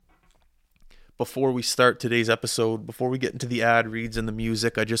before we start today's episode, before we get into the ad reads and the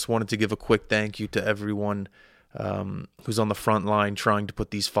music, I just wanted to give a quick thank you to everyone who's on the front line trying to put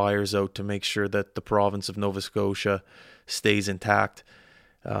these fires out to make sure that the province of Nova Scotia stays intact.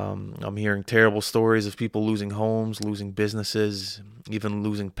 I'm hearing terrible stories of people losing homes, losing businesses, even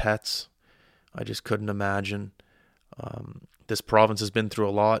losing pets. I just couldn't imagine. This province has been through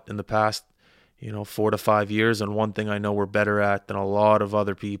a lot in the past 4 to 5 years, and one thing I know we're better at than a lot of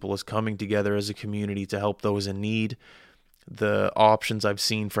other people is coming together as a community to help those in need. The options I've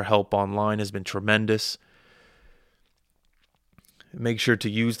seen for help online has been tremendous. Make sure to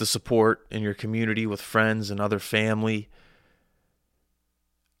use the support in your community with friends and other family.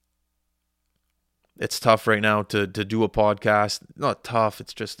 It's tough right now to do a podcast. Not tough,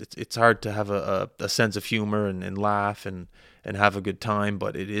 it's hard to have a sense of humor and laugh and have a good time,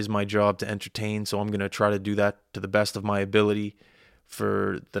 but it is my job to entertain, so I'm going to try to do that to the best of my ability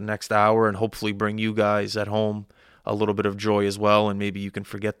for the next hour and hopefully bring you guys at home a little bit of joy as well, and maybe you can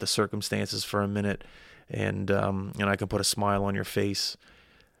forget the circumstances for a minute and I can put a smile on your face.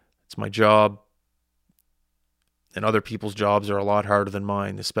 It's my job, and other people's jobs are a lot harder than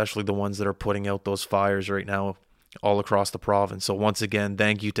mine, especially the ones that are putting out those fires right now all across the province. So once again,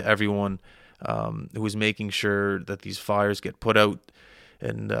 thank you to everyone who is making sure that these fires get put out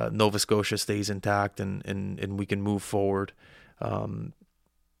and Nova Scotia stays intact and we can move forward. I'm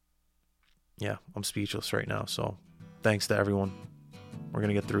speechless right now. So thanks to everyone. We're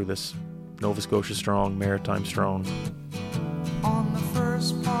going to get through this. Nova Scotia strong, Maritime strong. On the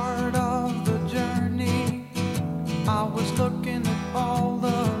first part of the journey, I was looking at all the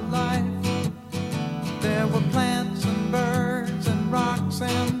life. There were plants and birds and rocks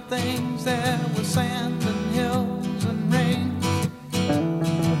and things. There was sand and hills and rain.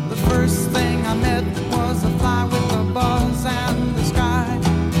 The first thing I met was a fly with a buzz and the sky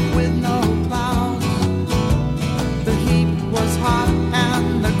with no clouds. The heat was hot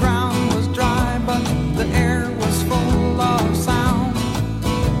and the ground was dry, but the air was full of sound.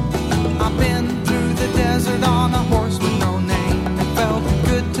 I've been through the desert on a horse with no name. It felt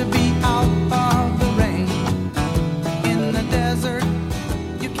good to be out of the rain. In the desert,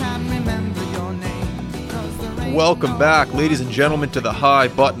 you can remember your name because there ain't Welcome back, ladies and gentlemen, to the High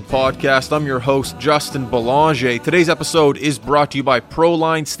Button Podcast. I'm your host, Justin Belanger. Today's episode is brought to you by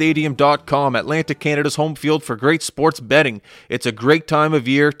ProLineStadium.com, Atlantic Canada's home field for great sports betting. It's a great time of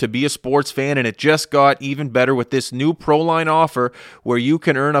year to be a sports fan, and it just got even better with this new ProLine offer where you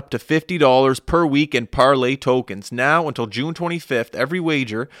can earn up to $50 per week in parlay tokens. Now until June 25th, every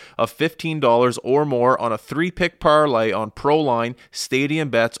wager of $15 or more on a 3-pick parlay on ProLine, stadium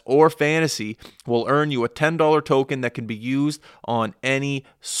bets, or fantasy will earn you a $10 token that can be used on any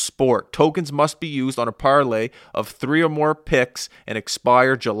sport. Tokens must be used on a parlay of 3 or more picks and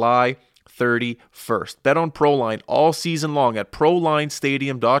expire July 31st. Bet on ProLine all season long at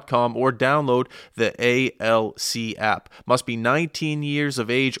ProLineStadium.com or download the ALC app. Must be 19 years of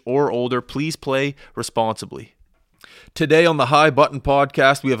age or older. Please play responsibly. Today on the High Button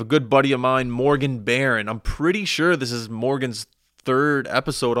Podcast, we have a good buddy of mine, Morgan Barron. I'm pretty sure this is Morgan's third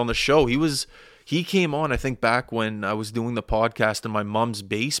episode on the show. He came on, I think, back when I was doing the podcast in my mom's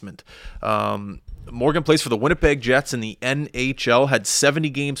basement. Morgan plays for the Winnipeg Jets in the NHL, had 70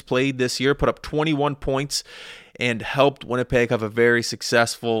 games played this year, put up 21 points, and helped Winnipeg have a very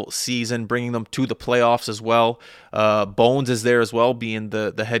successful season, bringing them to the playoffs as well. Bones is there as well, being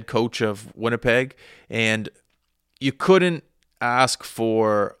the head coach of Winnipeg. And you couldn't ask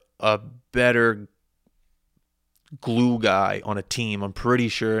for a better glue guy on a team, I'm pretty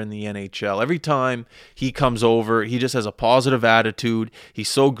sure, in the NHL. Every time he comes over, he just has a positive attitude. He's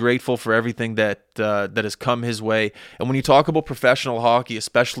so grateful for everything that has come his way. And when you talk about professional hockey,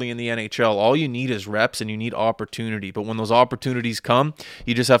 especially in the NHL, all you need is reps and you need opportunity. But when those opportunities come,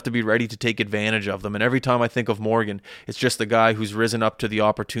 you just have to be ready to take advantage of them. And every time I think of Morgan, it's just the guy who's risen up to the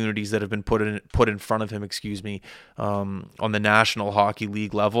opportunities that have been put in front of him, on the National Hockey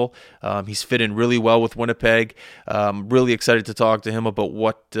League level. He's fit in really well with Winnipeg. Really excited to talk to him about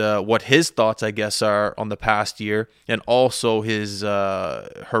what his thoughts, I guess, are on the past year, and also his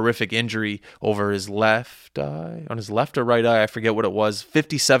horrific injury over his left eye, on his left or right eye, I forget what it was.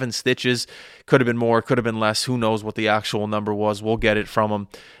 57 stitches, could have been more, could have been less. Who knows what the actual number was? We'll get it from him.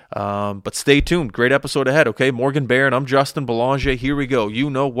 But stay tuned. Great episode ahead. Okay, Morgan Barron. I'm Justin Belanger. Here we go.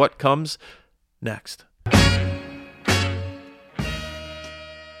 You know what comes next.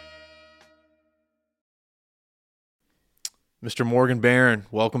 Mr. Morgan Barron,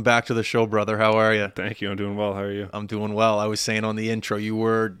 welcome back to the show, brother. How are you? Thank you. I'm doing well. How are you? I'm doing well. I was saying on the intro, you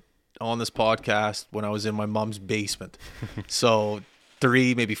were on this podcast when I was in my mom's basement. So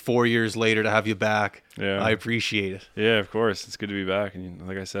 3, maybe 4 years later to have you back. Yeah. I appreciate it. Yeah, of course. It's good to be back. And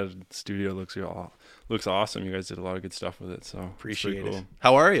like I said, the studio looks awesome. You guys did a lot of good stuff with it. So Appreciate cool. it.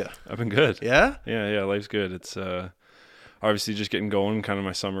 How are you? I've been good. Yeah? Yeah. Life's good. It's obviously just getting going, kind of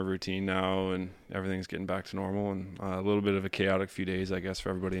my summer routine now, and everything's getting back to normal. And a little bit of a chaotic few days, I guess, for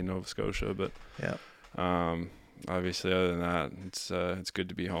everybody in Nova Scotia. But obviously, other than that, it's good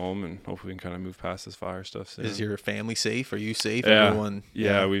to be home, and hopefully we can kind of move past this fire stuff soon. Is your family safe? Are you safe? Yeah. Everyone?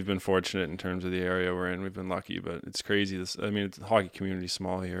 Yeah, we've been fortunate in terms of the area we're in. We've been lucky, but it's crazy. The hockey community's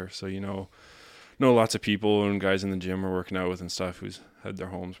small here, so know lots of people and guys in the gym we're working out with and stuff who's had their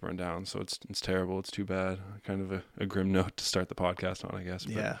homes burned down. So it's terrible. It's too bad. Kind of a grim note to start the podcast on, I guess.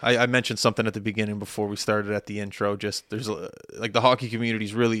 But. Yeah, I mentioned something at the beginning before we started at the intro. Just there's like the hockey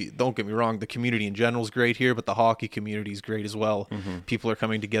community's really, don't get me wrong, the community in general is great here, but the hockey community is great as well. Mm-hmm. People are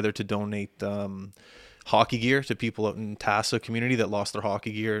coming together to donate hockey gear to people out in Tassa community that lost their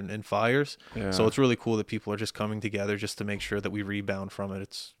hockey gear in fires. Yeah. So it's really cool that people are just coming together just to make sure that we rebound from it.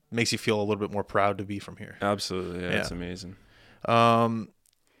 It makes you feel a little bit more proud to be from here. Absolutely. Yeah. It's amazing. But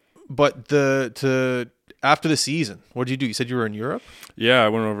after the season, what did you do? You said you were in Europe? Yeah, I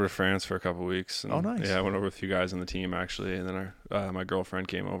went over to France for a couple of weeks. And, nice. Yeah, I went over with a few guys on the team actually, and then my girlfriend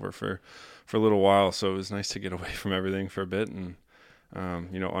came over for a little while. So it was nice to get away from everything for a bit and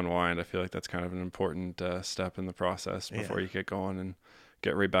unwind. I feel like that's kind of an important step in the process before you get going and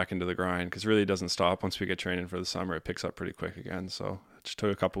get right back into the grind, because really it doesn't stop once we get training for the summer. It picks up pretty quick again. So I just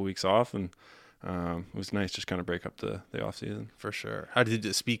took a couple of weeks off, and it was nice just kind of break up the off season. For sure.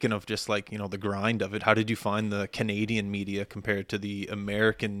 Speaking of just like, the grind of it, how did you find the Canadian media compared to the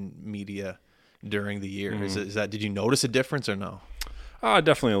American media during the year? Mm-hmm. Did you notice a difference or no?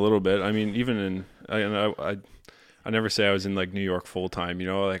 Definitely a little bit. I mean, even I never say I was in like New York full time,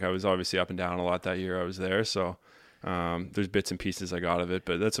 like I was obviously up and down a lot that year I was there. So there's bits and pieces I got of it,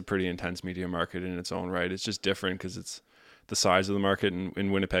 but that's a pretty intense media market in its own right. It's just different because it's the size of the market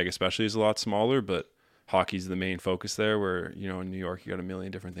in Winnipeg especially is a lot smaller, but hockey's the main focus there, where, in New York, you got a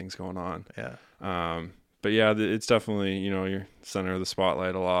million different things going on. Yeah. But yeah, it's definitely, you're center of the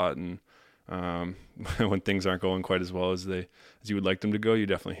spotlight a lot. And when things aren't going quite as well as you would like them to go, you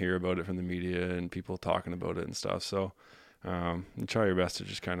definitely hear about it from the media and people talking about it and stuff. So you try your best to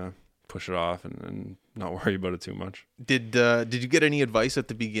just kind of push it off and not worry about it too much. Did you get any advice at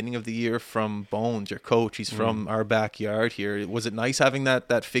the beginning of the year from Bones, your coach? He's from our backyard here. Was it nice having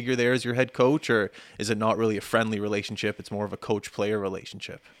that figure there as your head coach, or is it not really a friendly relationship? It's more of a coach-player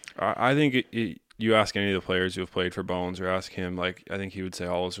relationship. I think you ask any of the players who have played for Bones, or ask him, like, I think he would say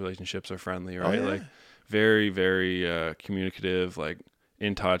all his relationships are friendly, right? Oh, yeah. Like very, very communicative, like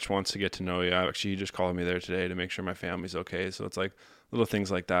in touch, wants to get to know you. Actually, he just called me there today to make sure my family's okay. So it's like little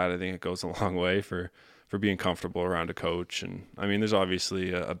things like that. I think it goes a long way for being comfortable around a coach. And I mean, there's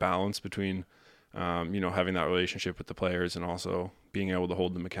obviously a balance between, having that relationship with the players and also being able to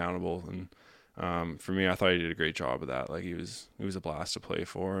hold them accountable. And for me, I thought he did a great job of that. Like he was a blast to play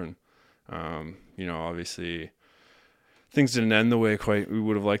for. And, obviously things didn't end the way we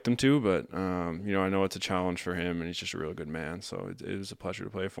would have liked them to, but, I know it's a challenge for him, and he's just a real good man. So it was a pleasure to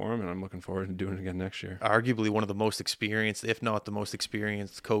play for him, and I'm looking forward to doing it again next year. Arguably one of the most experienced, if not the most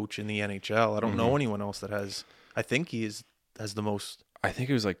experienced coach in the NHL. I don't know anyone else that has. I think he has the most. I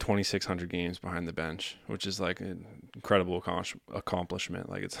think it was like 2,600 games behind the bench, which is like an incredible accomplishment.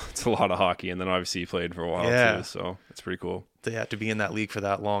 Like it's a lot of hockey, and then obviously he played for a while too, so it's pretty cool. Yeah, to be in that league for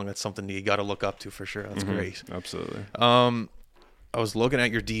that long, that's something you got to look up to for sure. That's great. Absolutely. I was looking at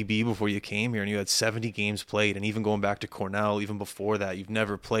your DB before you came here, and you had 70 games played, and even going back to Cornell, even before that, you've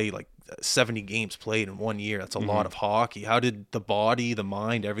never played like 70 games played in 1 year. That's a lot of hockey. How did the body, the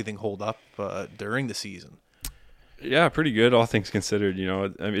mind, everything hold up during the season? Yeah, pretty good, all things considered. I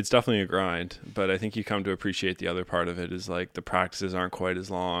mean, it's definitely a grind, but I think you come to appreciate the other part of it is like the practices aren't quite as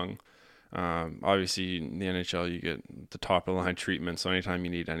long. Obviously, in the NHL, you get the top of the line treatment, so anytime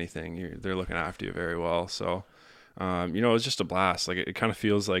you need anything, they're looking after you very well. So, it was just a blast. Like it kind of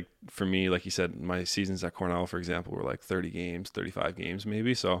feels like, for me, like you said, my seasons at Cornell, for example, were like 30 games, 35 games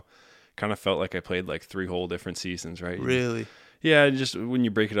maybe. So, kind of felt like I played like 3 whole different seasons, right? Really? Yeah, just when you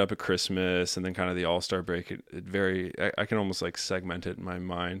break it up at Christmas and then kind of the All-Star break, I can almost like segment it in my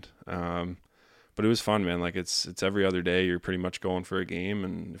mind. But it was fun, man. Like it's every other day you're pretty much going for a game,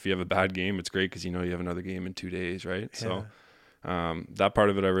 and if you have a bad game, it's great because you have another game in 2 days, right? Yeah. that part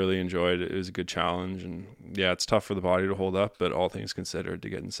of it I really enjoyed. It was a good challenge, and yeah, it's tough for the body to hold up, but all things considered, to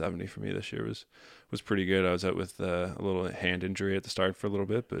get in 70 for me this year was pretty good. I was out with a little hand injury at the start for a little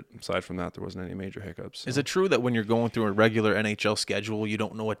bit, but aside from that, there wasn't any major hiccups. So. Is it true that when you're going through a regular NHL schedule, you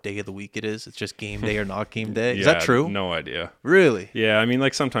don't know what day of the week it is? It's just game day or not game day? Is that true? No idea. Really? Yeah, I mean,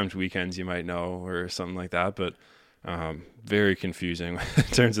 like sometimes weekends you might know or something like that, but very confusing in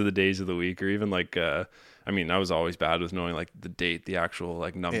terms of the days of the week, or even like I mean, I was always bad with knowing like the date, the actual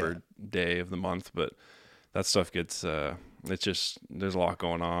like numbered day of the month, but that stuff gets it's just, there's a lot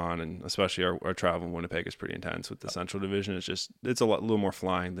going on, and especially our travel in Winnipeg is pretty intense with the Central Division. It's a little more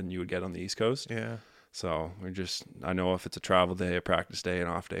flying than you would get on the East Coast. Yeah. So I know if it's a travel day, a practice day, an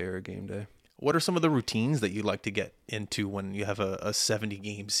off day, or a game day. What are some of the routines that you like to get into when you have a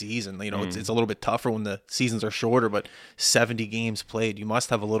 70-game season? You know, it's a little bit tougher when the seasons are shorter, but 70 games played, you must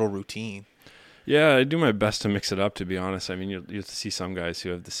have a little routine. Yeah, I do my best to mix it up, to be honest. I mean, you see some guys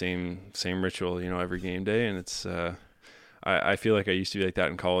who have the same ritual, you know, every game day, and it's I feel like I used to be like that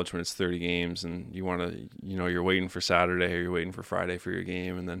in college when it's 30 games and you want to, you know, you're waiting for Saturday or you're waiting for Friday for your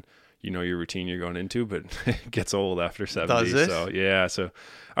game, and then you know your routine you're going into, but it gets old after 70. Does it? So yeah, so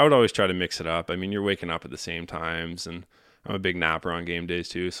I would always try to mix it up. I mean, you're waking up at the same times, and I'm a big napper on game days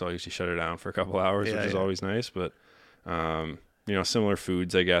too, so I usually shut it down for a couple hours, which is always nice. But you know, similar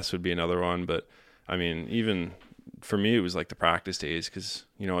foods, I guess, would be another one. But I mean, even for me, it was like the practice days, because,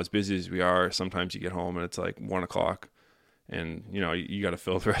 you know, as busy as we are, sometimes you get home and it's like 1:00 and, you know, you got to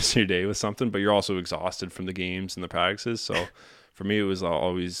fill the rest of your day with something, but you're also exhausted from the games and the practices. So for me, it was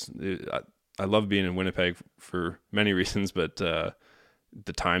always, I love being in Winnipeg for many reasons, but the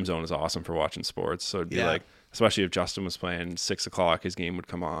time zone is awesome for watching sports. So it'd be like, especially if Justin was playing 6:00, his game would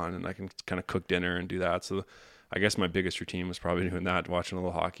come on and I can kind of cook dinner and do that. So I guess my biggest routine was probably doing that, watching a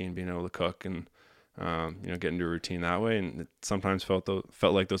little hockey and being able to cook and, you know, getting into a routine that way. And it sometimes felt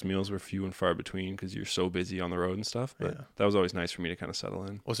like those meals were few and far between because you're so busy on the road and stuff. But that was always nice for me to kind of settle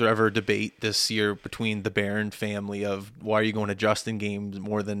in. Was there ever a debate this year between the Barron family of why are you going to Justin games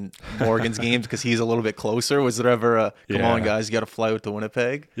more than Morgan's games because he's a little bit closer? Was there ever a, come on guys, you got to fly out to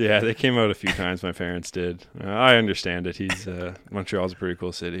Winnipeg? Yeah, they came out a few times. My parents did. I understand it. Montreal's a pretty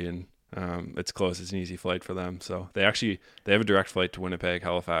cool city, and it's close. It's an easy flight for them. So they have a direct flight to Winnipeg,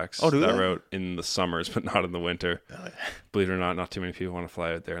 Halifax. Oh, do that they? route in the summers, but not in the winter. Believe it or not too many people want to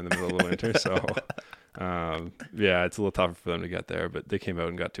fly out there in the middle of the winter. So yeah, it's a little tougher for them to get there, but they came out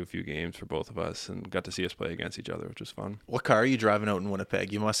and got to a few games for both of us and got to see us play against each other, which was fun. What car are you driving out in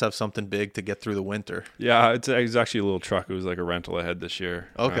Winnipeg? You must have something big to get through the winter. Yeah, it's actually a little truck. It was like a rental I had this year.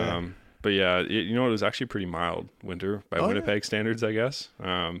 Okay. But yeah, you know, it was actually pretty mild winter by Winnipeg standards, I guess.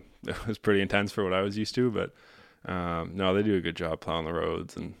 It was pretty intense for what I was used to, but no, they do a good job plowing the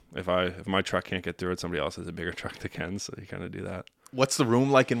roads. And if my truck can't get through it, somebody else has a bigger truck that can, so you kind of do that. What's the room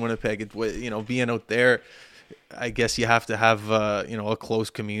like in Winnipeg? You know, being out there, I guess you have to have you know, a close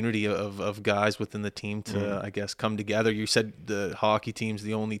community of guys within the team to I guess come together. You said the hockey team's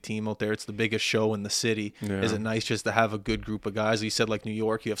the only team out there. It's the biggest show in the city. Yeah. Is it nice just to have a good group of guys? You said like New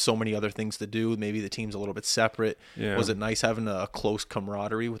York, you have so many other things to do. Maybe the team's a little bit separate. Yeah. Was it nice having a close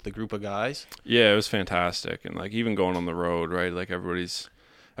camaraderie with the group of guys? Yeah, it was fantastic. And like even going on the road, right? Like everybody's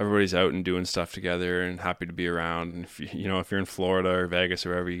out and doing stuff together and happy to be around. And if you're in Florida or Vegas or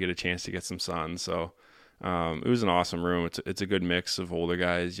wherever, you get a chance to get some sun. So it was an awesome room. It's a good mix of older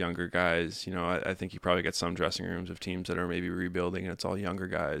guys, younger guys. You know, I think you probably get some dressing rooms of teams that are maybe rebuilding and it's all younger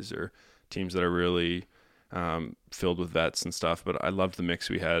guys, or teams that are really filled with vets and stuff. But I loved the mix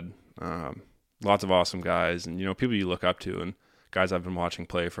we had. Lots of awesome guys, and you know, people you look up to, and guys I've been watching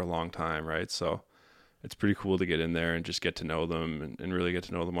play for a long time, right? So it's pretty cool to get in there and just get to know them and really get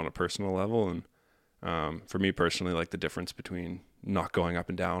to know them on a personal level. And for me personally, like the difference between not going up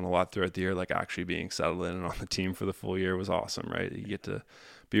and down a lot throughout the year, like actually being settled in and on the team for the full year was awesome, right? You get to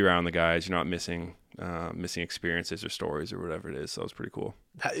be around the guys. You're not missing experiences or stories or whatever it is. So it's pretty cool.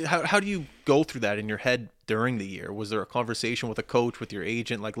 How do you go through that in your head during the year? Was there a conversation with a coach, with your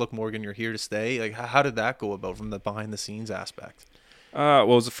agent? Like, look, Morgan, you're here to stay. Like, how did that go about from the behind the scenes aspect? Well, it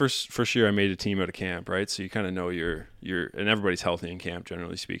was the first year I made a team out of camp, right? So you kind of know you're and everybody's healthy in camp,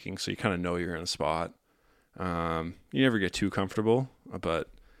 generally speaking. So you kind of know you're in a spot. You never get too comfortable, but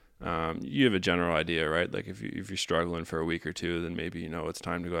you have a general idea, right? Like if you're struggling for a week or two, then maybe, you know, it's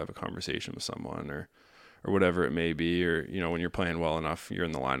time to go have a conversation with someone or whatever it may be. Or, you know, when you're playing well enough, you're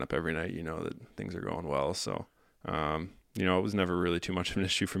in the lineup every night, you know that things are going well. So, you know, it was never really too much of an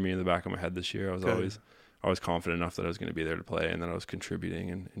issue for me in the back of my head this year. I was always confident enough that I was going to be there to play and that I was contributing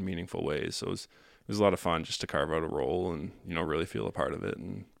in meaningful ways. So it was was a lot of fun just to carve out a role and, really feel a part of it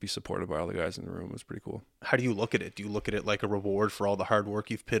and be supported by all the guys in the room. It was pretty cool. How do you look at it? Do you look at it like a reward for all the hard work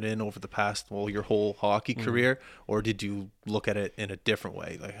you've put in over the past, your whole hockey career? Or did you look at it in a different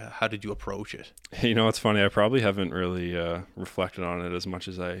way? Like, how did you approach it? It's funny. I probably haven't really reflected on it as much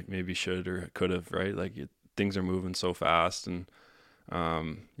as I maybe should or could have, right? Like things are moving so fast, and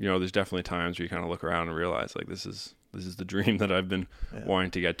there's definitely times where you kind of look around and realize like this is the dream that I've been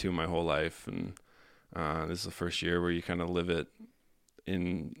wanting to get to my whole life, and this is the first year where you kind of live it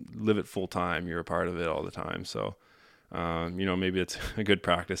full time. You're a part of it all the time. So, maybe it's a good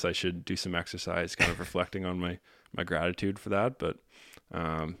practice. I should do some exercise, kind of reflecting on my gratitude for that. But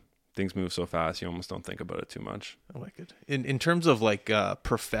things move so fast, you almost don't think about it too much. I like it. In terms of like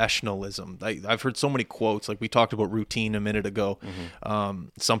professionalism, I've heard so many quotes. Like we talked about routine a minute ago.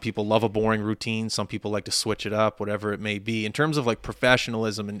 Some people love a boring routine. Some people like to switch it up, whatever it may be. In terms of like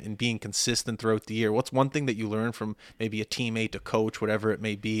professionalism and being consistent throughout the year, what's one thing that you learn from maybe a teammate, a coach, whatever it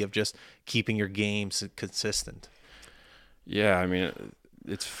may be, of just keeping your games consistent? Yeah, I mean,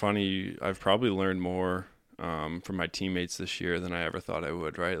 it's funny. I've probably learned more from my teammates this year than I ever thought I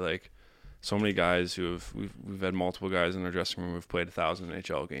would, right? Like so many guys we've had multiple guys in our dressing room who've played 1,000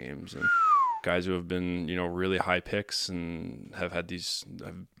 NHL games, and guys who have been, really high picks and have had these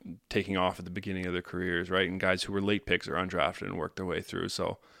taking off at the beginning of their careers, right? And guys who were late picks or undrafted and worked their way through.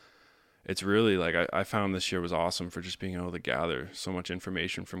 So it's really like I found this year was awesome for just being able to gather so much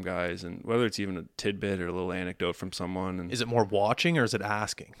information from guys, and whether it's even a tidbit or a little anecdote from someone. And is it more watching or is it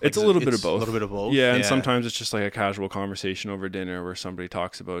asking? It's a little bit of both. A little bit of both. Yeah, and sometimes it's just like a casual conversation over dinner where somebody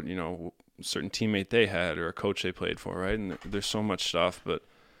talks about, a certain teammate they had or a coach they played for, right? And there's so much stuff, but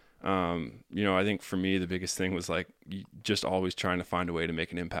I think for me the biggest thing was like just always trying to find a way to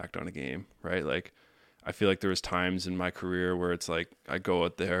make an impact on a game, right? Like I feel like there was times in my career where it's like I go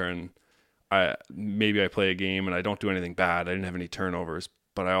out there and I play a game and I don't do anything bad. I didn't have any turnovers,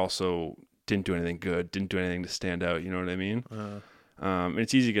 but I also didn't do anything good, didn't do anything to stand out. You know what I mean? And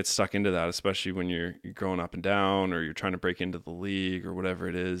it's easy to get stuck into that, especially when you're growing up and down, or you're trying to break into the league or whatever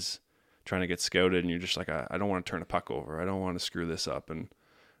it is, trying to get scouted, and you're just like, I don't want to turn a puck over. I don't want to screw this up. And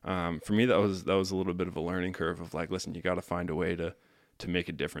for me, that was a little bit of a learning curve of like, listen, you got to find a way to make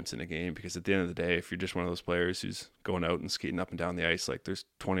a difference in a game, because at the end of the day, if you're just one of those players who's going out and skating up and down the ice, like there's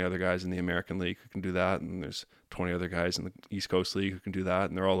 20 other guys in the American League who can do that, and there's 20 other guys in the East Coast League who can do that,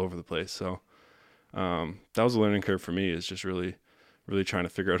 and they're all over the place. So that was a learning curve for me, is just really trying to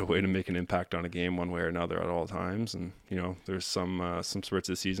figure out a way to make an impact on a game one way or another at all times. And there's some spurts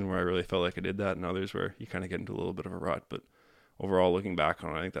this season where I really felt like I did that, and others where you kind of get into a little bit of a rut. But overall, looking back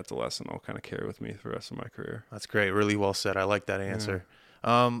on it, I think that's a lesson I'll kind of carry with me for the rest of my career. That's great. Really well said. I like that answer.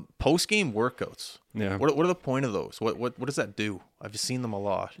 Yeah. Post-game workouts. Yeah. What are the point of those? What does that do? I've seen them a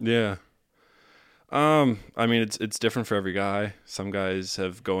lot. Yeah. I mean, it's different for every guy. Some guys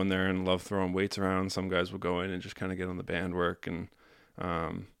go in there and love throwing weights around. Some guys will go in and just kind of get on the band work. And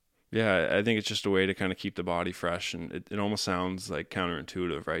I think it's just a way to kind of keep the body fresh. And it almost sounds like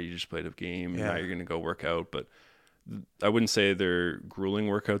counterintuitive, right? You just played a game and now you're going to go work out. But I wouldn't say they're grueling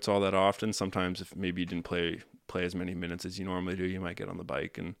workouts all that often. Sometimes if maybe you didn't play as many minutes as you normally do, you might get on the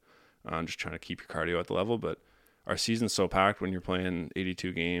bike and just trying to keep your cardio at the level. But our season's so packed when you're playing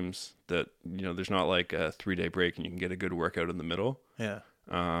 82 games that, there's not like a 3-day break and you can get a good workout in the middle. Yeah.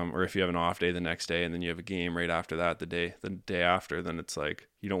 Or if you have an off day the next day and then you have a game right after that, the day after, then it's like,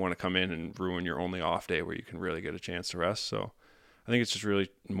 you don't want to come in and ruin your only off day where you can really get a chance to rest. So I think it's just really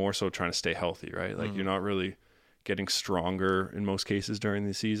more so trying to stay healthy, right? Like you're not really getting stronger in most cases during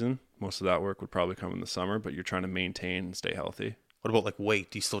the season. Most of that work would probably come in the summer, but you're trying to maintain and stay healthy. What about like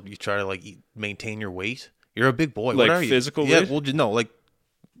weight? Do you try to like maintain your weight? You're a big boy. Like what are physical you? weight? Yeah, well, no, like,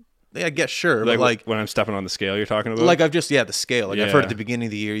 I guess sure. Like, but like when I'm stepping on the scale you're talking about? Like the scale. Like I've heard at the beginning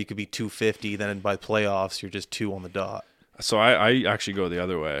of the year you could be 250, then by playoffs you're just 2 on the dot. So I actually go the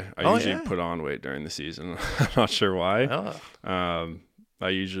other way. I usually put on weight during the season. I'm not sure why. I'm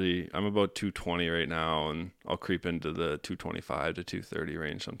about 220 right now, and I'll creep into the 225 to 230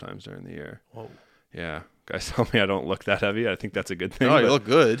 range sometimes during the year. Whoa. Yeah. Guys tell me I don't look that heavy. I think that's a good thing. Oh, you look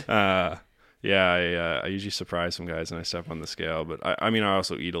good. I usually surprise some guys when I step on the scale, but I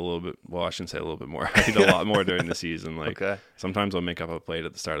also eat a little bit. Well, I shouldn't say a little bit more. I eat a lot more during the season. Like sometimes I'll make up a plate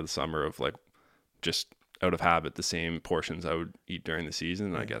at the start of the summer of like just out of habit the same portions I would eat during the season,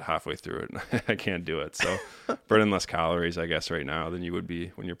 and I get halfway through it and I can't do it. So burning less calories, I guess, right now than you would be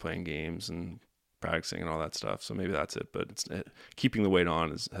when you're playing games and practicing and all that stuff. So maybe that's it. But keeping the weight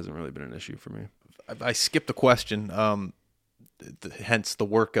on hasn't really been an issue for me. I skipped a question. Hence the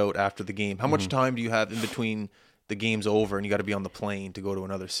workout after the game. How much time do you have in between the game's over and you got to be on the plane to go to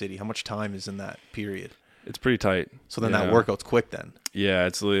another city? How much time is in that period? It's pretty tight. So then that workout's quick then. Yeah,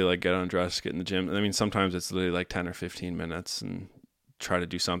 it's literally like get undressed, get in the gym. I mean, sometimes it's literally like 10 or 15 minutes and try to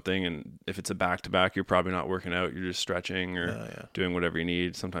do something. And if it's a back-to-back, you're probably not working out. You're just stretching or doing whatever you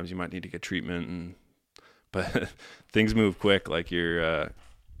need. Sometimes you might need to get treatment. But things move quick. Like you're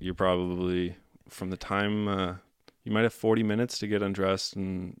probably, from the time you might have 40 minutes to get undressed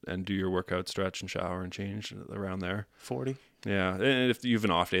and do your workout, stretch and shower and change around there. 40? Yeah, and if you have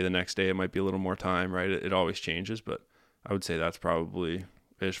an off day the next day, it might be a little more time, right? It always changes, but I would say that's probably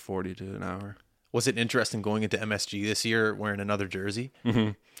 40 to an hour. Was it interesting going into MSG this year wearing another jersey?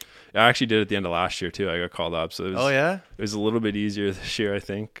 Mm-hmm. I actually did at the end of last year too. I got called up, so it was a little bit easier this year, I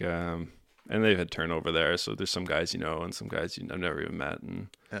think. And they've had turnover there, so there's some guys and some guys I've never even met. And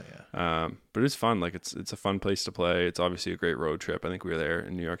but it's fun. Like it's a fun place to play. It's obviously a great road trip. I think we were there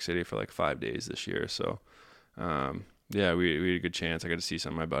in New York City for like 5 days this year, so. Yeah, we had a good chance. I got to see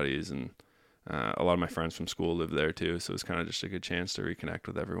some of my buddies, and a lot of my friends from school live there too. So it was kind of just a good chance to reconnect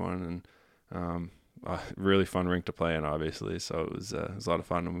with everyone, and really fun rink to play in, obviously. So it was a lot of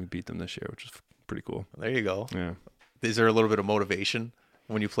fun, and we beat them this year, which was pretty cool. There you go. Yeah. Is there a little bit of motivation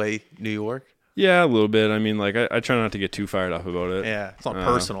when you play New York? Yeah, a little bit. I mean, like I try not to get too fired up about it. Yeah, it's not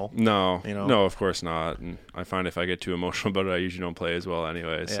personal. No, no, of course not. And I find if I get too emotional about it, I usually don't play as well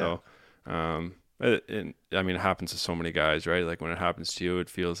anyway. Yeah. So. I mean, it happens to so many guys, right? Like when it happens to you, it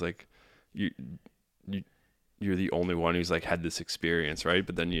feels like you're the only one who's like had this experience, right?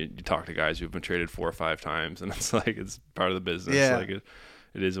 But then you talk to guys who've been traded 4 or 5 times, and it's like it's part of the business. Yeah. Like it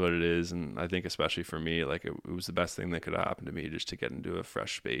is what it is, and I think especially for me, like it was the best thing that could have happened to me, just to get into a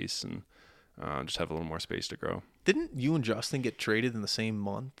fresh space and just have a little more space to grow. Didn't you and Justin get traded in the same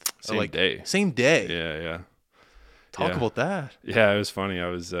month? Same day. Same day. Yeah. Talk about that. Yeah, it was funny. I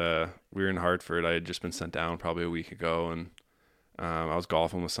was we were in Hartford. I had just been sent down probably a week ago, and I was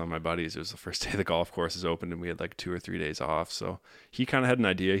golfing with some of my buddies. It was the first day the golf courses opened, and we had like 2 or 3 days off. So he kind of had an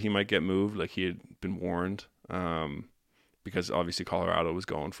idea he might get moved. Like he had been warned because obviously Colorado was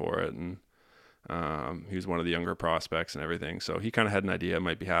going for it, and he was one of the younger prospects and everything. So he kind of had an idea it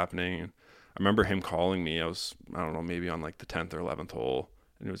might be happening. And I remember him calling me. I don't know, maybe on like the 10th or 11th hole,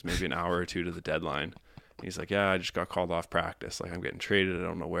 and it was maybe an hour or two to the deadline. He's like, yeah, I just got called off practice. Like, I'm getting traded. I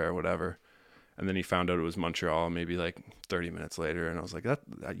don't know where, whatever. And then he found out it was Montreal maybe like 30 minutes later. And I was like, that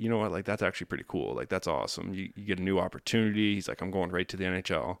you know what? Like, that's actually pretty cool. Like, that's awesome. You get a new opportunity. He's like, I'm going right to the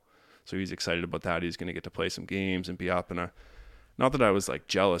NHL. So he's excited about that. He's going to get to play some games and be up. And not that I was like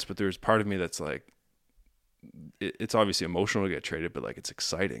jealous, but there's part of me that's like, it's obviously emotional to get traded, but like, it's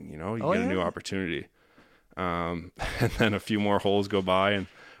exciting, you know? You get a new opportunity. And then a few more holes go by, and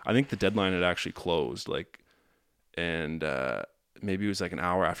I think the deadline had actually closed, and maybe it was like an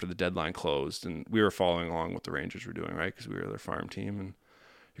hour after the deadline closed, and we were following along what the Rangers were doing, right? Because we were their farm team, and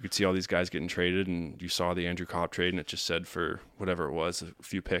you could see all these guys getting traded, and you saw the Andrew Copp trade, and it just said for whatever it was, a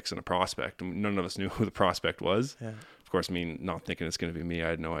few picks and a prospect, and none of us knew who the prospect was. Yeah. Of course, me not thinking it's going to be me, I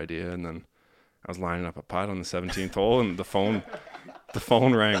had no idea, and then I was lining up a putt on the 17th hole, and the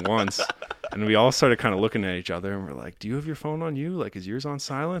phone rang once. And we all started kind of looking at each other, and we're like, do you have your phone on you? Like, is yours on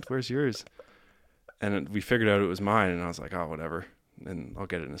silent? Where's yours? And we figured out it was mine, and I was like, oh, whatever. And I'll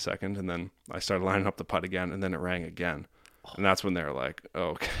get it in a second. And then I started lining up the putt again, and then it rang again. And that's when they were like,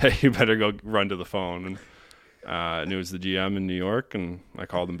 oh, okay, you better go run to the phone. And it was the GM in New York, and I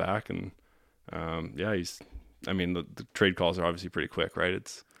called him back. And, the trade calls are obviously pretty quick,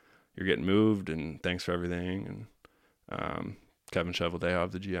 right? You're getting moved, and thanks for everything. And Kevin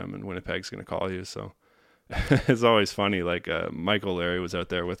Cheveldayoff, the GM in Winnipeg, is going to call you. So it's always funny. Like Michael Larry was out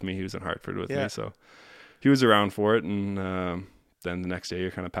there with me. He was in Hartford with me. So he was around for it. And then the next day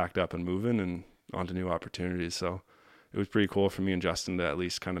you're kind of packed up and moving and on to new opportunities. So it was pretty cool for me and Justin to at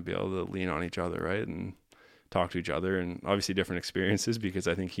least kind of be able to lean on each other, right? And talk to each other, and obviously different experiences, because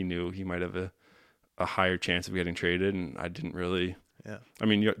I think he knew he might have a higher chance of getting traded, and I didn't really. Yeah. I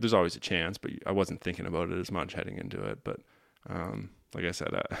mean, there's always a chance, but I wasn't thinking about it as much heading into it. But like I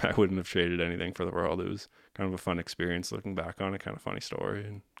said, I wouldn't have traded anything for the world. It was kind of a fun experience looking back on it, kind of funny story,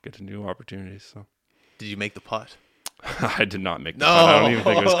 and get to new opportunities. So, did you make the putt? I did not make the putt. I don't even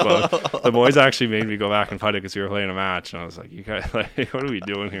think it was close. The boys actually made me go back and putt it because we were playing a match, and I was like, you guys, like, what are we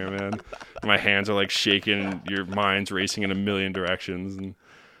doing here, man? My hands are like shaking, your mind's racing in a million directions,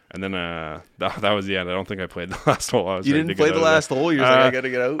 and then that was the end. I don't think I played the last hole. You didn't play the last hole? You're like, I got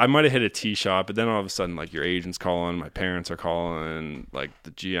to get out? I might have hit a tee shot, but then all of a sudden, like, your agent's calling, my parents are calling, like, the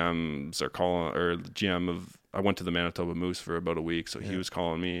GMs are calling, or the GM of, I went to the Manitoba Moose for about a week, so he was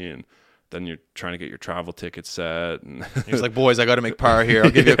calling me, and then you're trying to get your travel tickets set. And he's like, boys, I got to make par here.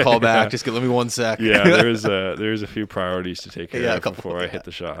 I'll give you a call back. Just let me 1 sec. Yeah, there's a few priorities to take care of before I hit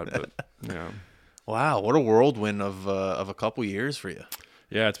the shot. But yeah. Wow, what a whirlwind of a couple years for you.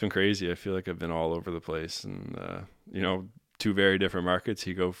 Yeah, it's been crazy. I feel like I've been all over the place, and 2 very different markets.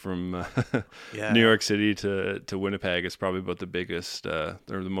 You go from New York City to Winnipeg. It's probably about the biggest or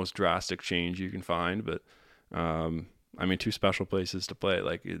the most drastic change you can find. But 2 special places to play.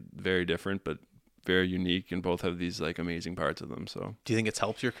 Like very different, but very unique, and both have these like amazing parts of them. So, do you think it's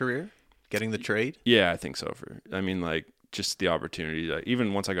helped your career getting the trade? Yeah, I think so. Just the opportunity.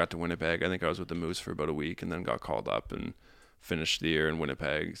 Even once I got to Winnipeg, I think I was with the Moose for about a week, and then got called up and finished the year in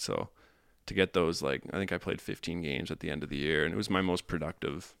Winnipeg. So to get those, I think I played 15 games at the end of the year, and it was my most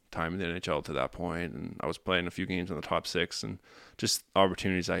productive time in the NHL to that point. And I was playing a few games in the top 6, and just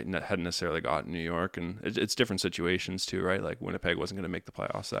opportunities I hadn't necessarily got in New York. And it's different situations too, right? Like Winnipeg wasn't going to make the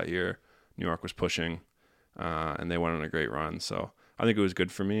playoffs that year. New York was pushing, and they went on a great run. So I think it was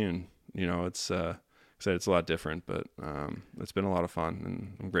good for me. And it's it's a lot different, but it's been a lot of fun,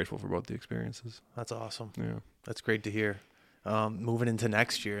 and I'm grateful for both the experiences. That's awesome. Yeah, that's great to hear. Moving into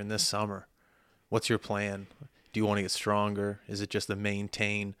next year and this summer, what's your plan? Do you want to get stronger? Is it just to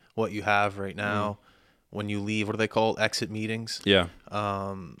maintain what you have right now? When you leave, what do they call it? Exit meetings? Yeah.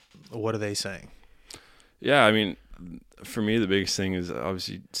 What are they saying? Yeah, for me, the biggest thing is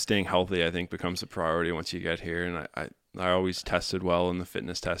obviously staying healthy, I think, becomes a priority once you get here. And I always tested well in the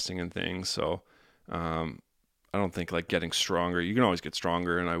fitness testing and things. So I don't think getting stronger. You can always get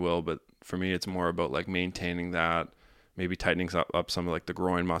stronger, and I will. But for me, it's more about maintaining that, maybe tightening up some of the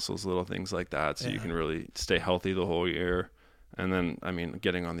groin muscles, little things like that, so you can really stay healthy the whole year. And then,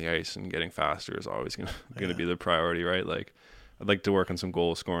 getting on the ice and getting faster is always gonna be the priority, right? I'd like to work on some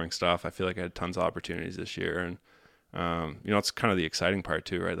goal scoring stuff. I feel like I had tons of opportunities this year, and it's kind of the exciting part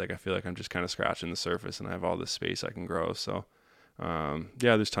too, right? I feel like I'm just kind of scratching the surface, and I have all this space I can grow. So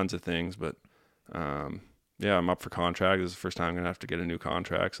there's tons of things, but I'm up for contract. This is the first time I'm gonna have to get a new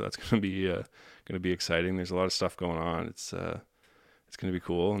contract, so that's gonna be exciting. There's a lot of stuff going on. It's gonna be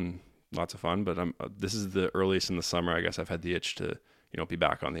cool and lots of fun. But this is the earliest in the summer, I guess, I've had the itch to be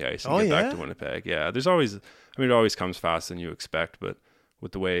back on the ice and get back to Winnipeg. Yeah, there's always, it always comes faster than you expect, but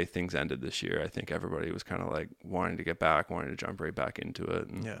with the way things ended this year, I think everybody was kind of wanting to get back, wanting to jump right back into it.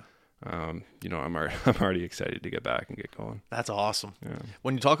 And, I'm already excited to get back and get going. That's awesome. Yeah.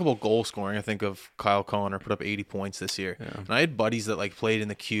 When you talk about goal scoring, I think of Kyle Connor put up 80 points this year. Yeah. And I had buddies that played in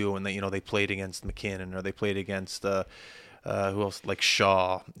the queue, and they played against McKinnon, or they played against who else,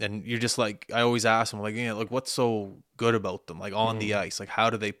 Shaw. And you're just I always ask them what's so good about them on the ice? How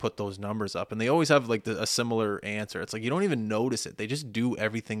do they put those numbers up? And they always have a similar answer. It's you don't even notice it. They just do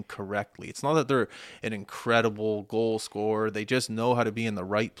everything correctly. It's not that they're an incredible goal scorer. They just know how to be in the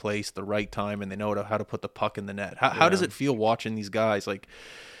right place, the right time, and they know how to put the puck in the net. How does it feel watching these guys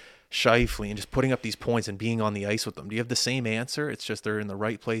Scheifele and just putting up these points and being on the ice with them? Do you have the same answer? It's just they're in the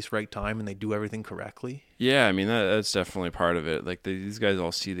right place, right time, and they do everything correctly? Yeah, that's definitely part of it. These guys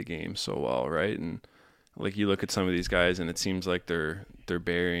all see the game so well, right? And you look at some of these guys, and it seems like they're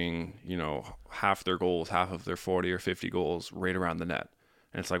burying, half their goals, half of their 40 or 50 goals right around the net.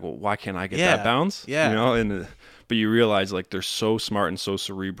 And it's well, why can't I get that bounce? Yeah. But you realize they're so smart and so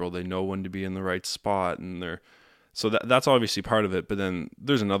cerebral. They know when to be in the right spot, and so that's obviously part of it. But then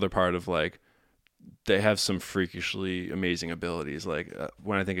there's another part of they have some freakishly amazing abilities.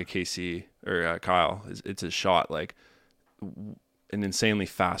 When I think of KC or Kyle, it's his shot, an insanely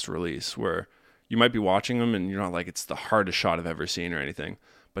fast release where you might be watching him and you're not it's the hardest shot I've ever seen or anything,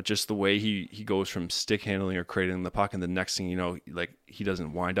 but just the way he goes from stick handling or creating the puck, and the next thing you know, he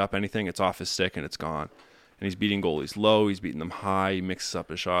doesn't wind up anything. It's off his stick and it's gone. And he's beating goalies low, he's beating them high, he mixes up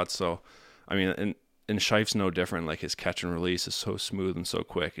his shots. So, and Scheif's no different. His catch and release is so smooth and so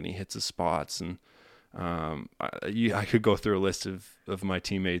quick, and he hits his spots. And I could go through a list of my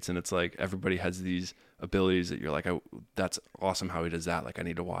teammates, and it's everybody has these abilities that you're that's awesome how he does that. I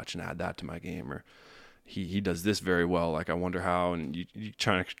need to watch and add that to my game. Or he does this very well. I wonder how. And you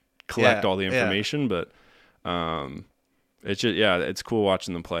trying to collect all the information, but it's just, it's cool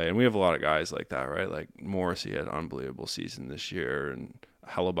watching them play. And we have a lot of guys like that, right? Morrissey had an unbelievable season this year, and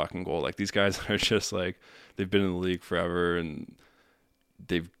Hellebuck and goal. These guys are just they've been in the league forever, and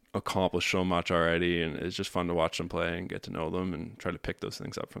they've accomplished so much already, and it's just fun to watch them play and get to know them and try to pick those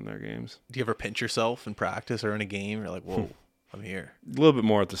things up from their games. Do you ever pinch yourself in practice or in a game? You're whoa, I'm here. A little bit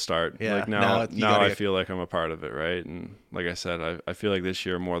more at the start. Yeah. Now I feel like I'm a part of it, right? And like I said, I feel like this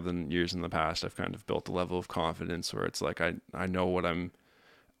year more than years in the past, I've kind of built a level of confidence where it's I know what I'm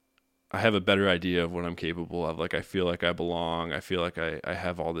I have a better idea of what I'm capable of. Like, I feel like I belong. I feel like I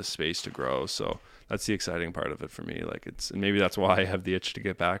have all this space to grow. So that's the exciting part of it for me. Like, and maybe that's why I have the itch to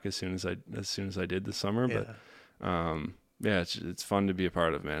get back as soon as I did this summer. Yeah. But it's fun to be a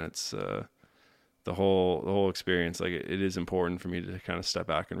part of, man. It's the whole experience. Like, it is important for me to kind of step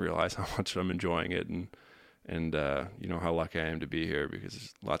back and realize how much I'm enjoying it, and how lucky I am to be here, because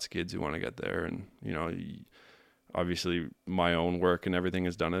there's lots of kids who want to get there, and obviously my own work and everything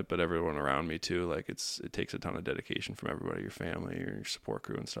has done it, but everyone around me too. Like, it takes a ton of dedication from everybody, your family, your support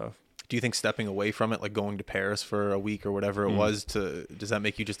crew and stuff. Do you think stepping away from it, like going to Paris for a week or whatever it was, does that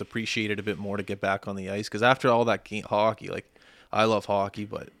make you just appreciate it a bit more to get back on the ice? Because after all that hockey, like, I love hockey,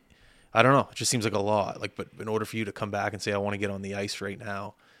 but I don't know, it just seems like a lot. Like, but in order for you to come back and say, I want to get on the ice right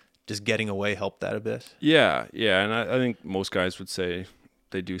now, just getting away helped that a bit? Yeah. And I think most guys would say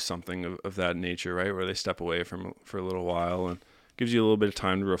they do something of that nature, right? Where they step away for a little while, and gives you a little bit of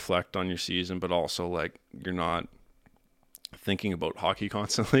time to reflect on your season, but also, like, you're not thinking about hockey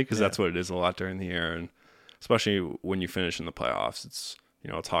constantly, because that's what it is a lot during the year. And especially when you finish in the playoffs, it's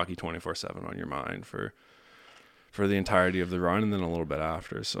hockey 24/7 on your mind for the entirety of the run, and then a little bit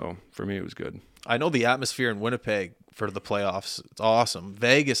after. So for me, it was good. I know the atmosphere in Winnipeg for the playoffs, it's awesome.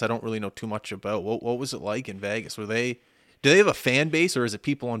 Vegas, I don't really know too much about. What was it like in Vegas? Do they have a fan base, or is it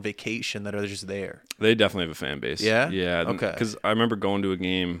people on vacation that are just there? They definitely have a fan base. Yeah? Yeah. Okay. Because I remember going to a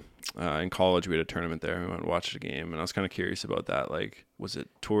game in college. We had a tournament there, and we went and watched a game, and I was kind of curious about that. Like, was it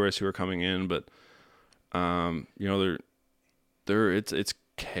tourists who were coming in? But, it's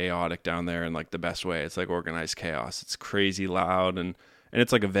chaotic down there in, like, the best way. It's like organized chaos. It's crazy loud, and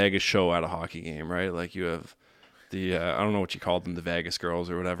it's like a Vegas show at a hockey game, right? Like, you have the I don't know what you called them, the Vegas girls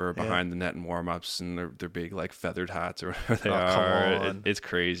or whatever, behind the net in warm-ups, and their big, like, feathered hats or whatever they are. Come on. It's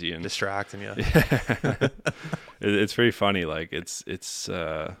crazy and Distracting you. it's pretty funny. Like, it's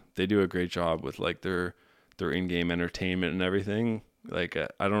they do a great job with, like, their in-game entertainment and everything. Like,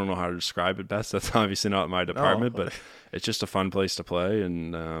 I don't know how to describe it best. That's obviously not my department, but it's just a fun place to play.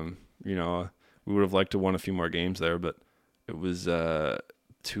 And we would have liked to won a few more games there, but it was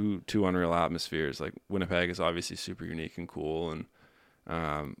two unreal atmospheres. Like, Winnipeg is obviously super unique and cool, and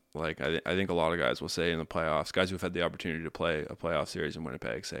I think a lot of guys will say in the playoffs, guys who've had the opportunity to play a playoff series in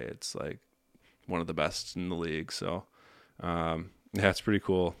Winnipeg, say it's like one of the best in the league. So it's pretty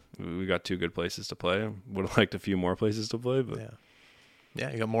cool. We got two good places to play. Would have liked a few more places to play, but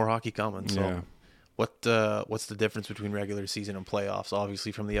you got more hockey coming. So what's the difference between regular season and playoffs?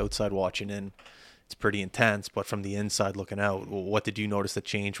 Obviously, from the outside watching in, it's pretty intense, but from the inside looking out, what did you notice that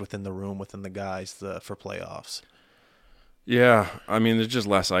changed within the room, within the guys for playoffs? Yeah, I mean, there's just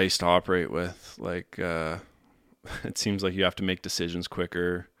less ice to operate with. Like, it seems like you have to make decisions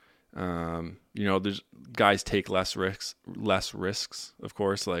quicker. There's guys take less risks, of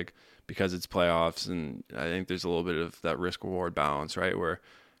course, like, because it's playoffs, and I think there's a little bit of that risk-reward balance, right, where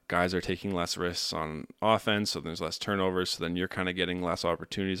guys are taking less risks on offense, so there's less turnovers, so then you're kind of getting less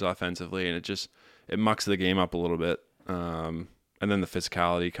opportunities offensively, and it mucks the game up a little bit. And then the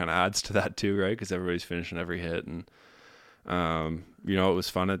physicality kind of adds to that too, right, because everybody's finishing every hit, and it was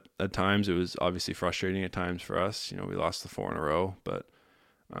fun at times. It was obviously frustrating at times for us. We lost the 4 in a row, but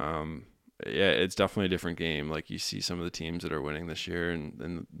it's definitely a different game. Like, you see some of the teams that are winning this year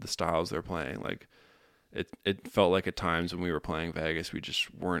and the styles they're playing. Like, it felt like at times when we were playing Vegas, we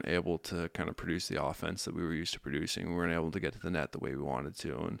just weren't able to kind of produce the offense that we were used to producing. We weren't able to get to the net the way we wanted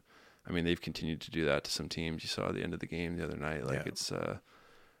to. And I mean, they've continued to do that to some teams. You saw at the end of the game the other night. Like,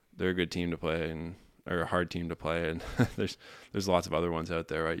 they're a good team to play, or a hard team to play. And there's lots of other ones out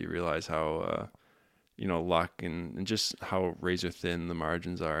there, right? You realize how, luck and just how razor thin the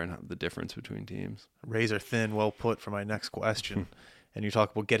margins are, and the difference between teams. Razor thin, well put for my next question. And you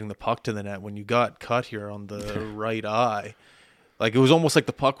talk about getting the puck to the net. When you got cut here on the right eye, like, it was almost like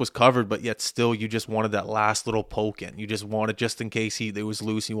the puck was covered, but yet still you just wanted that last little poke in. You just wanted, just in case it was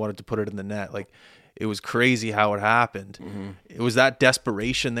loose, you wanted to put it in the net. Like, it was crazy how it happened. Mm-hmm. It was that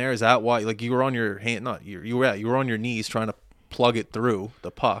desperation there. Is that why, like, you were on your hand, you were on your knees trying to plug it through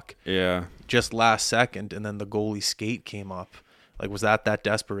the puck. Yeah. Just last second, and then the goalie skate came up. Like, was that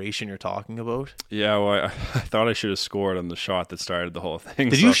desperation you're talking about? Yeah, well, I thought I should have scored on the shot that started the whole thing.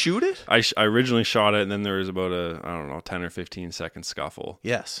 Did you shoot it? I originally shot it, and then there was about a 10 or 15 second scuffle.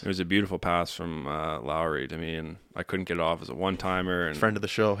 Yes. It was a beautiful pass from Lowry to me, and I couldn't get it off as a one-timer. And friend of the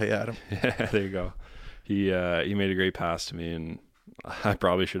show. Hey, Adam. Yeah, there you go. He made a great pass to me, and I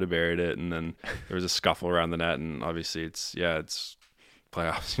probably should have buried it. And then there was a scuffle around the net, and obviously it's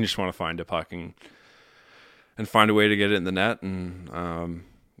playoffs. You just want to find a puck and find a way to get it in the net. And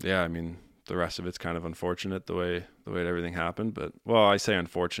I mean, the rest of it's kind of unfortunate the way everything happened. But well, I say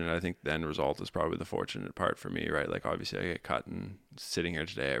unfortunate. I think the end result is probably the fortunate part for me, right? Like obviously I get cut and sitting here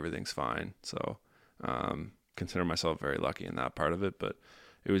today, everything's fine. So consider myself very lucky in that part of it. But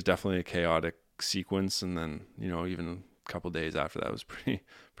it was definitely a chaotic sequence, and then even a couple of days after that was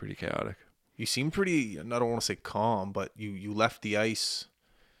pretty chaotic. You seem pretty, I don't want to say calm, but you left the ice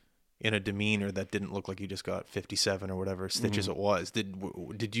in a demeanor that didn't look like you just got 57 or whatever stitches it was.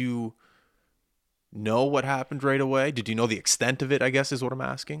 Did you know what happened right away? Did you know the extent of it, I guess is what I'm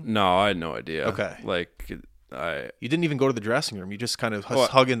asking? No, I had no idea. Okay. You didn't even go to the dressing room. You just kind of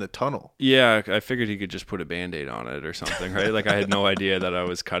hug in the tunnel. Yeah, I figured he could just put a Band-Aid on it or something, right? Like I had no idea that I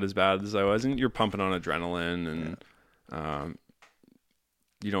was cut as bad as I was. And you're pumping on adrenaline, and I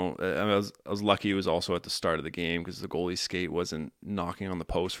was lucky it was also at the start of the game because the goalie's skate wasn't knocking on the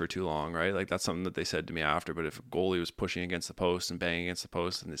post for too long, right? Like that's something that they said to me after. But if a goalie was pushing against the post and banging against the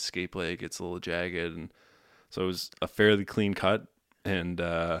post, and his skate blade gets a little jagged, and so it was a fairly clean cut. And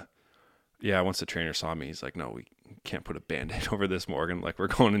once the trainer saw me, he's like, "No, we can't put a Band-Aid over this, Morgan. Like we're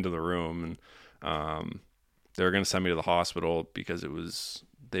going into the room." And they were going to send me to the hospital because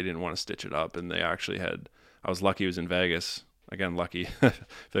they didn't want to stitch it up, and they actually I was lucky it was in Vegas. Again, lucky. I feel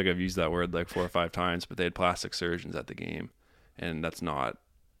like I've used that word like 4 or 5 times, but they had plastic surgeons at the game, and that's not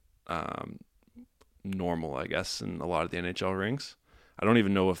normal, I guess, in a lot of the NHL rinks. I don't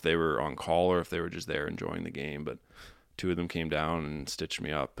even know if they were on call or if they were just there enjoying the game, but 2 of them came down and stitched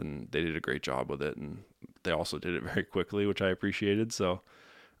me up, and they did a great job with it, and they also did it very quickly, which I appreciated. So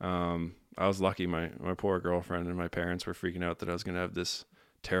I was lucky. My poor girlfriend and my parents were freaking out that I was going to have this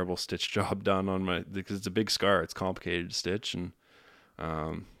terrible stitch job done because it's a big scar. It's complicated to stitch, and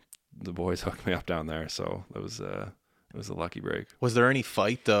the boys hooked me up down there. So it was a lucky break. Was there any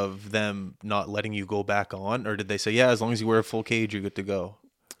fight of them not letting you go back on, or did they say, yeah, as long as you wear a full cage, you're good to go?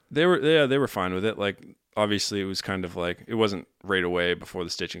 They were fine with it. Like obviously it was kind of like, it wasn't right away before the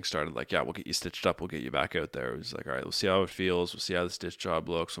stitching started. Like, yeah, we'll get you stitched up. We'll get you back out there. It was like, all right, we'll see how it feels. We'll see how the stitch job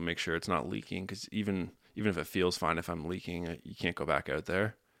looks. We'll make sure it's not leaking. Cause even if it feels fine, if I'm leaking, you can't go back out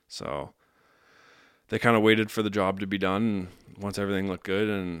there. So they kind of waited for the job to be done. And once everything looked good,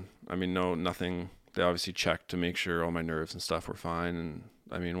 and I mean, nothing, they obviously checked to make sure all my nerves and stuff were fine. And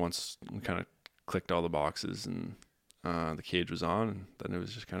I mean, once we kind of clicked all the boxes and the cage was on, and then it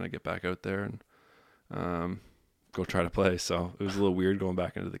was just kind of get back out there and go try to play. So it was a little weird going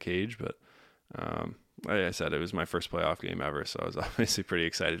back into the cage, but like I said, it was my first playoff game ever, so I was obviously pretty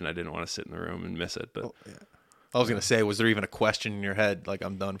excited, and I didn't want to sit in the room and miss it. But I was going to say, was there even a question in your head, like,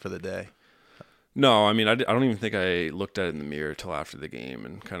 I'm done for the day? No, I mean, I don't even think I looked at it in the mirror till after the game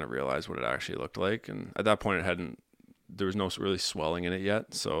and kind of realized what it actually looked like. And at that point, there was no really swelling in it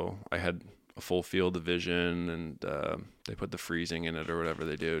yet, so I had a full field of vision, and they put the freezing in it or whatever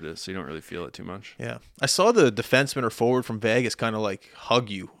they do so you don't really feel it too much. Yeah, I saw the defenseman or forward from Vegas kind of like hug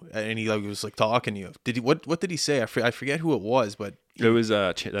you, and he was like talking to you. What did he say? I forget who it was, but it was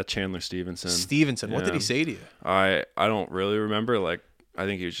that Chandler Stevenson. Yeah. What did he say to you? I don't really remember. Like, I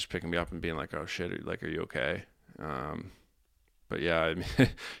think he was just picking me up and being like, "Oh shit, like, are you okay?" But yeah, I mean,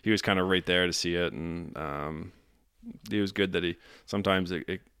 he was kind of right there to see it, and it was good that sometimes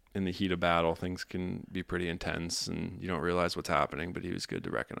in the heat of battle, things can be pretty intense and you don't realize what's happening, but he was good to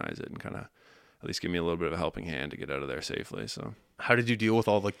recognize it and kind of at least give me a little bit of a helping hand to get out of there safely. So how did you deal with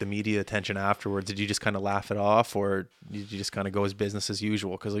all like the media attention afterwards? Did you just kind of laugh it off, or did you just kind of go as business as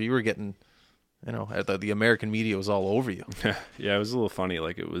usual? Because you were getting, the American media was all over you. Yeah, it was a little funny.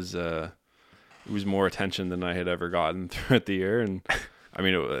 Like it was more attention than I had ever gotten throughout the year. And I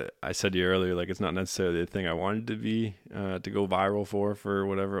mean, I said to you earlier, like, it's not necessarily the thing I wanted to be, to go viral for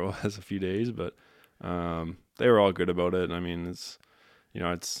whatever it was a few days, but they were all good about it. And I mean,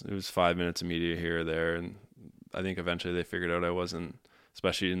 it was 5 minutes of media here or there. And I think eventually they figured out I wasn't,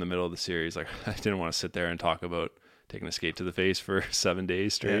 especially in the middle of the series, like I didn't want to sit there and talk about taking a skate to the face for 7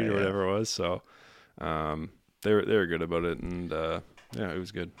 days straight or whatever it was. So they were good about it. And yeah, it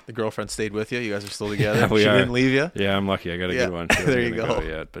was good. The girlfriend stayed with you? You guys are still together? She didn't leave you? Yeah, I'm lucky. I got a good one. There you go.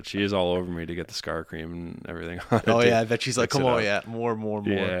 Yet, but she is all over me to get the scar cream and everything on. Oh, yeah. I bet she's like, come on, more.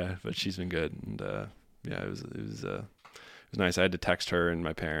 Yeah, but she's been good. And yeah, it was nice. I had to text her and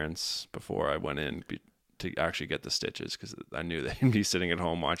my parents before I went in to actually get the stitches because I knew they'd be sitting at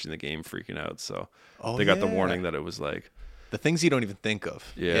home watching the game freaking out. So they got the warning that it was like The things you don't even think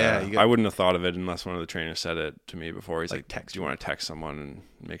of. Yeah, I wouldn't have thought of it unless one of the trainers said it to me before. He's like, text "Do you want to text someone and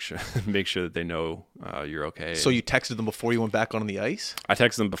make sure that they know you're okay?" So you texted them before you went back on the ice? I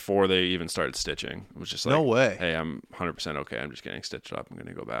texted them before they even started stitching. It was just like, no way. Hey, I'm 100% okay. I'm just getting stitched up. I'm going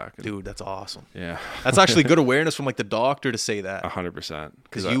to go back. And, dude, that's awesome. Yeah, that's actually good awareness from like the doctor to say that. 100%.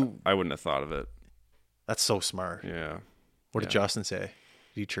 Because I wouldn't have thought of it. That's so smart. Yeah. What did Justin say?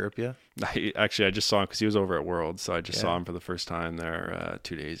 Did he chirp you? I just saw him because he was over at World, so I just saw him for the first time there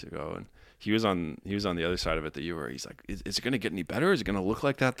 2 days ago, and he was on the other side of it that you were. He's like, is it going to get any better? Is it going to look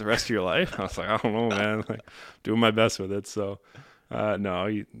like that the rest of your life? I was like, I don't know, man. Like, doing my best with it. So, no,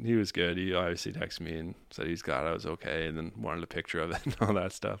 he was good. He obviously texted me and said he's glad I was okay, and then wanted a picture of it and all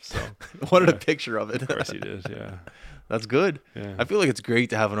that stuff. So, wanted a picture of it. Of course he did. Yeah. That's good. Yeah. I feel like it's great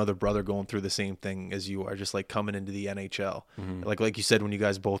to have another brother going through the same thing as you are, just like coming into the NHL. Mm-hmm. Like you said, when you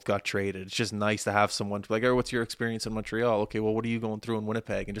guys both got traded, it's just nice to have someone to be like, oh, what's your experience in Montreal? Okay, well, what are you going through in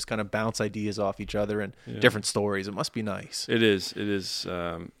Winnipeg? And just kind of bounce ideas off each other and different stories. It must be nice. It is.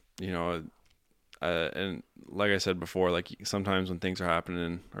 You know, and like I said before, like sometimes when things are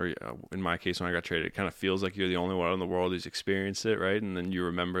happening, or in my case when I got traded, it kind of feels like you're the only one in the world who's experienced it, right? And then you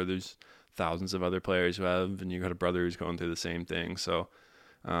remember there's thousands of other players who have, and you got a brother who's going through the same thing. So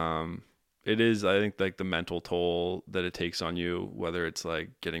it is, I think, like the mental toll that it takes on you, whether it's like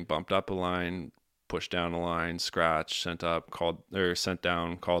getting bumped up a line, pushed down a line, scratched, sent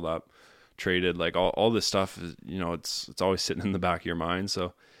down, called up, traded, like all this stuff is, you know, it's always sitting in the back of your mind.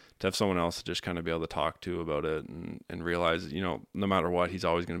 So to have someone else to just kind of be able to talk to about it and realize, you know, no matter what, he's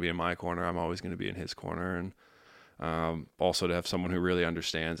always going to be in my corner. I'm always going to be in his corner. And also to have someone who really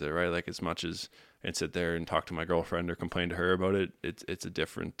understands it, right? Like as much as and sit there and talk to my girlfriend or complain to her about it, it's a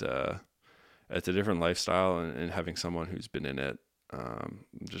different lifestyle, and having someone who's been in it, I'm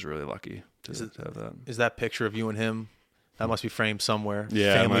just really lucky to have that. Is that picture of you and him? That must be framed somewhere.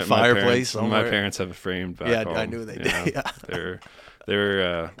 Yeah, family fireplace. My parents have it framed back home. I knew they did. Yeah. They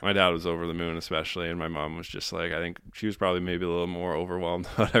were. My dad was over the moon, especially, and my mom was just like, I think she was probably maybe a little more overwhelmed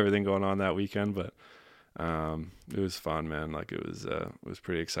about everything going on that weekend, but it was fun, man. Like it was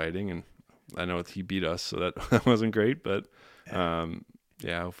pretty exciting, and I know he beat us, so that wasn't great, but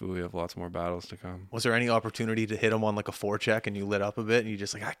hopefully we have lots more battles to come. Was there any opportunity to hit him on like a forecheck and you lit up a bit and you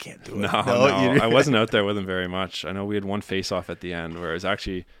just like, I can't do it? No, I wasn't out there with him very much. I know we had one face off at the end where it was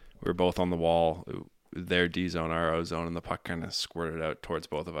actually, we were both on the wall, their D zone, our O zone, and the puck kind of squirted out towards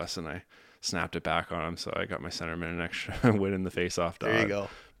both of us, and I snapped it back on him, so I got my centerman an extra win in the face off dog. There you go.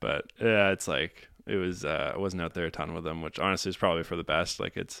 But yeah, it's like, it was, I wasn't out there a ton with them, which honestly is probably for the best.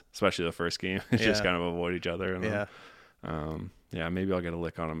 Like it's, especially the first game, it's just kind of avoid each other. And maybe I'll get a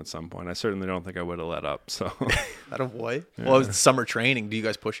lick on him at some point. I certainly don't think I would have let up. So that a boy. Yeah. Well, it was summer training. Do you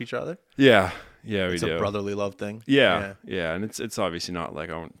guys push each other? Yeah, we do. It's a brotherly love thing. Yeah. And it's obviously not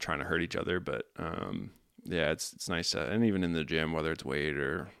like I'm trying to hurt each other, but it's nice to, and even in the gym, whether it's Wade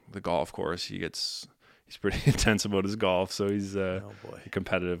or the golf course, he's pretty intense about his golf, so he's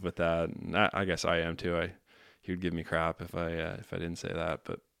competitive with that. And I guess I am too. He would give me crap if I didn't say that,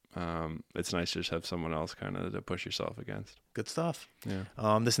 but it's nice to just have someone else kind of to push yourself against. Good stuff.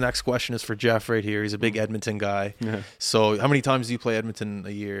 Yeah. This next question is for Jeff right here. He's a big Edmonton guy. Yeah. So how many times do you play Edmonton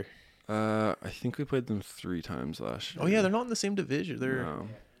a year? I think we played them 3 times last year. Oh yeah, they're not in the same division.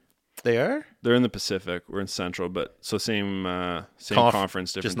 They are? They're in the Pacific. We're in Central, but so same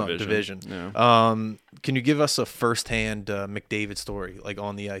conference, different just not division. Yeah. Can you give us a firsthand McDavid story, like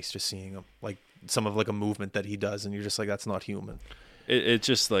on the ice, just seeing him, like some of like a movement that he does, and you're just like, that's not human. It's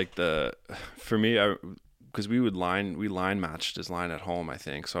just like for me, because we line matched his line at home, I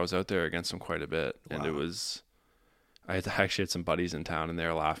think. So I was out there against him quite a bit, and it was. I actually had some buddies in town, and they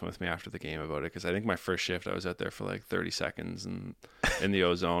were laughing with me after the game about it, because I think my first shift I was out there for like 30 seconds and in the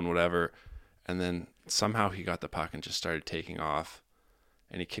ozone, whatever, and then somehow he got the puck and just started taking off,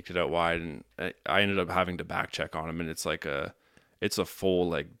 and he kicked it out wide, and I ended up having to back check on him, and it's a full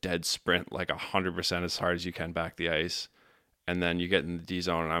like dead sprint, like 100% as hard as you can back the ice, and then you get in the D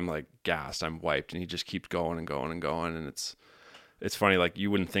zone, and I'm like gassed, I'm wiped, and he just keeps going and going and going, and it's funny, like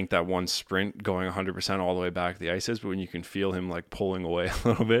you wouldn't think that one sprint going 100% all the way back to the ice is, but when you can feel him like pulling away a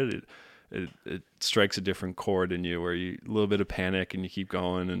little bit, it strikes a different chord in you where a little bit of panic and you keep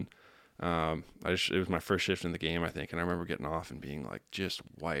going. And it was my first shift in the game, I think, and I remember getting off and being like just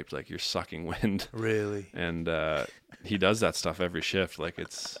wiped, like you're sucking wind. Really? And he does that stuff every shift. Like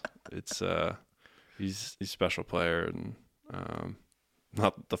he's a special player, and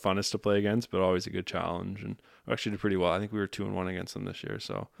not the funnest to play against, but always a good challenge. And we actually did pretty well. I think we were 2-1 against them this year.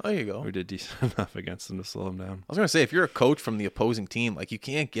 So there you go. We did decent enough against them to slow them down. I was going to say, if you're a coach from the opposing team, like you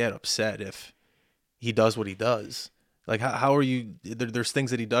can't get upset if he does what he does. Like how are you? There's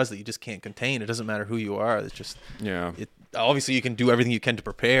things that he does that you just can't contain. It doesn't matter who you are. It's just obviously you can do everything you can to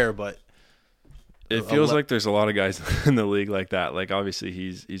prepare, but it feels like there's a lot of guys in the league like that. Like obviously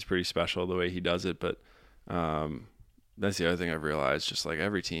he's pretty special the way he does it, but that's the other thing I've realized. Just like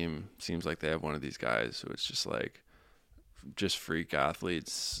every team seems like they have one of these guys who it's just like just freak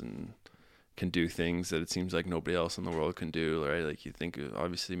athletes and can do things that it seems like nobody else in the world can do, right? Like you think of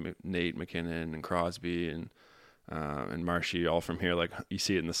obviously Nate McKinnon and Crosby and Marshy all from here. Like you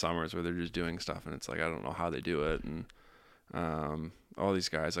see it in the summers where they're just doing stuff, and it's like I don't know how they do it. And all these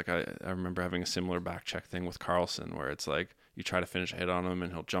guys, like I remember having a similar back check thing with Carlson, where it's like you try to finish a hit on him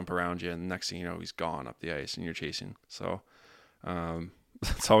and he'll jump around you, and the next thing you know he's gone up the ice and you're chasing. So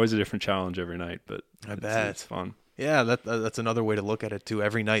it's always a different challenge every night, but I bet it's fun. Yeah, that's another way to look at it too.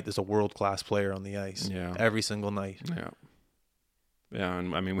 Every night there's a world-class player on the ice. Yeah. Every single night. Yeah. Yeah,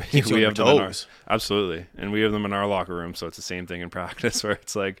 and I mean we have them in absolutely, and we have them in our locker room, so it's the same thing in practice where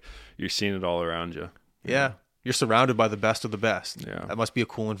it's like you're seeing it all around you. Yeah, you're surrounded by the best of the best. Yeah, that must be a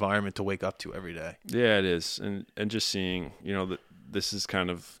cool environment to wake up to every day. Yeah, it is, and just seeing that this is kind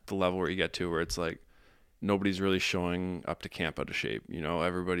of the level where you get to where it's like nobody's really showing up to camp out of shape.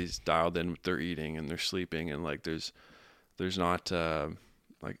 Everybody's dialed in with their eating and their sleeping, and like there's not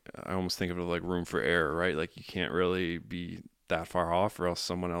like I almost think of it like room for error, right? Like you can't really be that far off or else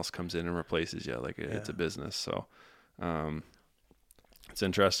someone else comes in and replaces you. Like it's a business. So it's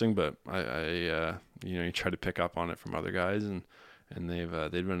interesting, but I you try to pick up on it from other guys, and they've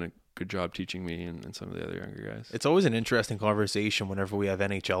done a good job teaching me and some of the other younger guys. It's always an interesting conversation whenever we have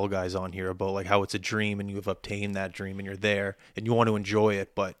NHL guys on here about like how it's a dream and you have obtained that dream and you're there and you want to enjoy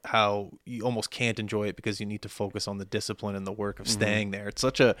it, but how you almost can't enjoy it because you need to focus on the discipline and the work of staying there. It's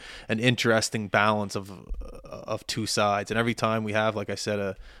such an interesting balance of two sides. And every time we have, like I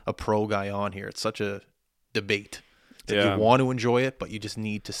said, a pro guy on here, it's such a debate. It's like you want to enjoy it, but you just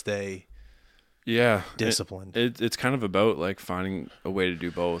need to stay disciplined. It's kind of about like finding a way to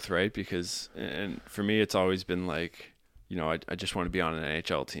do both, right? Because and for me it's always been like I just want to be on an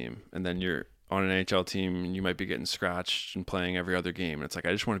NHL team, and then you're on an NHL team and you might be getting scratched and playing every other game, and it's like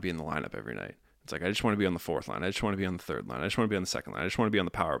I just want to be in the lineup every night. It's like I just want to be on the fourth line, I just want to be on the third line, I just want to be on the second line, I just want to be on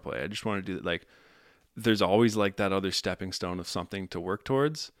the power play, I just want to do like there's always like that other stepping stone of something to work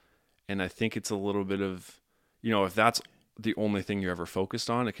towards. And I think it's a little bit of if that's the only thing you're ever focused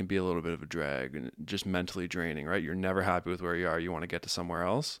on, it can be a little bit of a drag and just mentally draining, right? You're never happy with where you are. You want to get to somewhere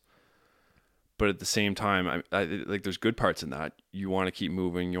else. But at the same time, I like there's good parts in that. You want to keep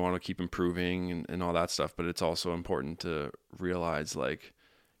moving, you want to keep improving and all that stuff. But it's also important to realize like,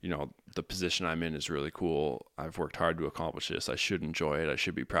 the position I'm in is really cool. I've worked hard to accomplish this. I should enjoy it. I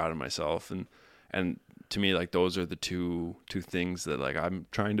should be proud of myself. And to me, like those are the two things that like I'm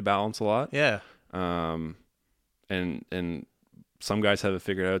trying to balance a lot. Yeah. And some guys have it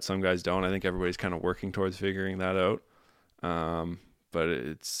figured out, some guys don't. I think everybody's kind of working towards figuring that out. But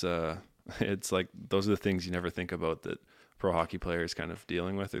it's like those are the things you never think about that pro hockey players kind of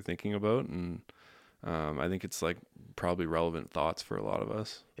dealing with or thinking about. And I think it's like probably relevant thoughts for a lot of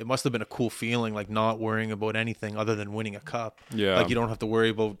us. It must have been a cool feeling, like not worrying about anything other than winning a cup. Yeah. Like you don't have to worry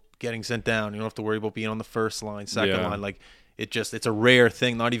about getting sent down. You don't have to worry about being on the first line, second line. Like it's a rare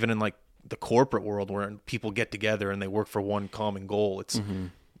thing, not even in like the corporate world where people get together and they work for one common goal. It's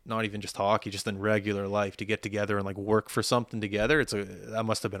not even just hockey, just in regular life to get together and like work for something together. That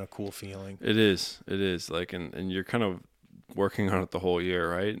must have been a cool feeling. It is like, and you're kind of working on it the whole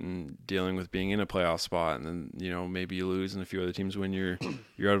year, right? And dealing with being in a playoff spot, and then maybe you lose and a few other teams win,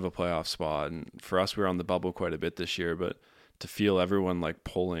 you're out of a playoff spot. And for us, we were on the bubble quite a bit this year, but to feel everyone like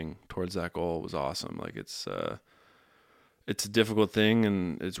pulling towards that goal was awesome. Like it's a difficult thing,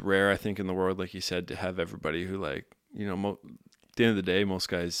 and it's rare, I think, in the world, like you said, to have everybody who like, at the end of the day, most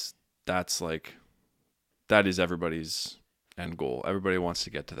guys, that is everybody's end goal. Everybody wants to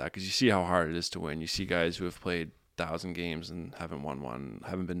get to that because you see how hard it is to win. You see guys who have played 1,000 games and haven't won one,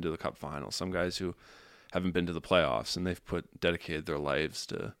 haven't been to the cup final. Some guys who haven't been to the playoffs, and they've dedicated their lives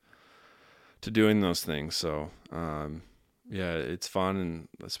to doing those things. So, yeah, it's fun, and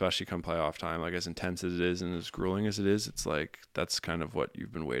especially come playoff time, like as intense as it is and as grueling as it is, it's like that's kind of what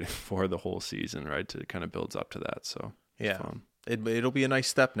you've been waiting for the whole season, right? To kind of builds up to that. So yeah, it's fun. It'll be a nice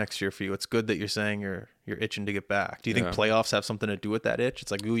step next year for you. It's good that you're saying you're itching to get back. Do you think playoffs have something to do with that itch?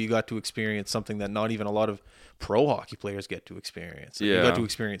 It's like, ooh, you got to experience something that not even a lot of pro hockey players get to experience. Like, you got to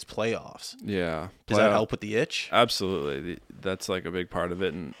experience playoffs. Yeah. Does that help with the itch? Absolutely. That's like a big part of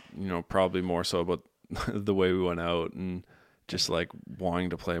it, and probably more so about the way we went out and just like wanting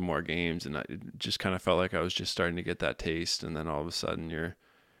to play more games. And it just kind of felt like I was just starting to get that taste, and then all of a sudden you're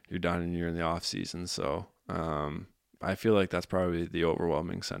done and you're in the off season. So I feel like that's probably the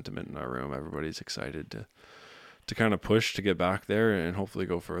overwhelming sentiment in our room. Everybody's excited to kind of push to get back there and hopefully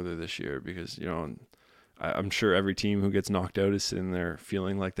go further this year, because, you know, I'm sure every team who gets knocked out is sitting there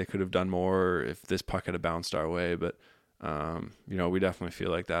feeling like they could have done more if this puck had bounced our way. But, you know, we definitely feel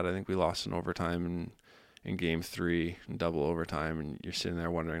like that. I think we lost in overtime in game 3 and double overtime, and you're sitting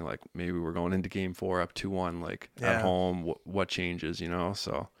there wondering, like, maybe we're going into game 4 up 2-1, like at home, what changes, you know?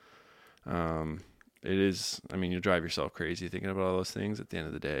 So, it is, I mean, you drive yourself crazy thinking about all those things. At the end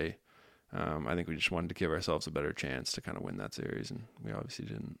of the day, I think we just wanted to give ourselves a better chance to kind of win that series, and we obviously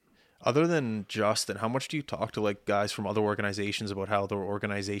didn't. Other than Justin, how much do you talk to like guys from other organizations about how their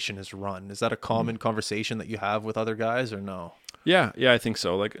organization is run? Is that a common conversation that you have with other guys, or no? Yeah, I think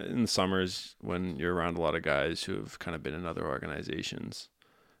so. Like in the summers when you're around a lot of guys who have kind of been in other organizations,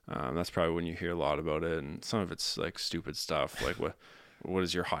 that's probably when you hear a lot about it. And some of it's like stupid stuff, like what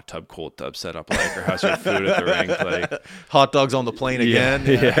is your hot tub, cold tub setup like, or how's your food at the rink like? Hot dogs on the plane again.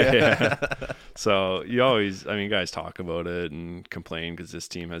 Yeah. So you always, I mean, guys talk about it and complain because this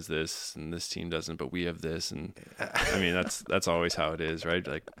team has this and this team doesn't, but we have this. And I mean, that's always how it is, right?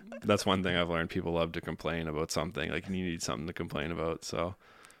 Like that's one thing I've learned. People love to complain about something. Like you need something to complain about. So,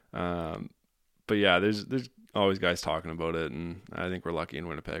 but yeah, there's always guys talking about it, and I think we're lucky in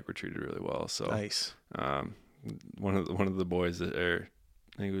Winnipeg. We're treated really well. So nice. One of the boys that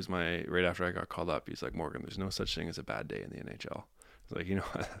I think it was right after I got called up, he's like, Morgan, there's no such thing as a bad day in the NHL. It's like, you know,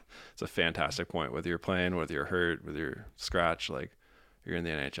 it's a fantastic point. Whether you're playing, whether you're hurt, whether you're scratched, like you're in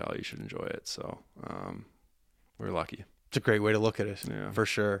the NHL, you should enjoy it. So we're lucky. It's a great way to look at it, yeah. for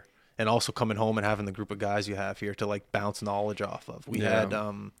sure. And also coming home and having the group of guys you have here to like bounce knowledge off of. We had,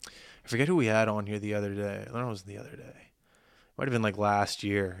 I forget who we had on here the other day. I don't know if it was the other day. Might have been like last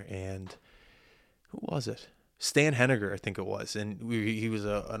year. And who was it? Stan Henniger, I think it was. And he was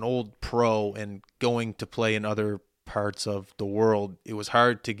an old pro, and going to play in other parts of the world, it was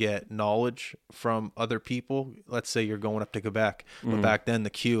hard to get knowledge from other people. Let's say you're going up to Quebec, but back then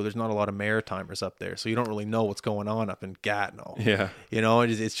the Q, there's not a lot of Maritimers up there, so you don't really know what's going on up in Gatineau. Yeah, you know,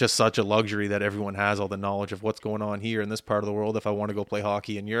 it's just such a luxury that everyone has all the knowledge of what's going on here in this part of the world. If I want to go play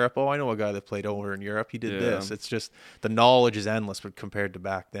hockey in Europe, I know a guy that played over in Europe. He did this. It's just the knowledge is endless, but compared to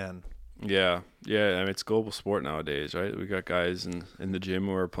back then. Yeah. I mean, it's global sport nowadays, right? We got guys in the gym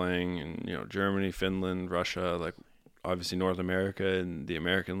who are playing in, you know, Germany, Finland, Russia, like obviously North America and the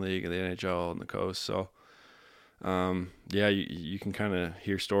American League and the NHL and the coast. So, you can kind of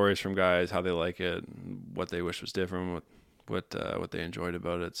hear stories from guys, how they like it, what they wish was different, what they enjoyed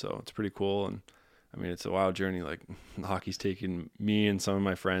about it. So it's pretty cool. And I mean, it's a wild journey. Like hockey's taken me and some of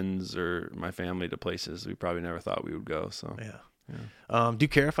my friends or my family to places we probably never thought we would go. So yeah. Do you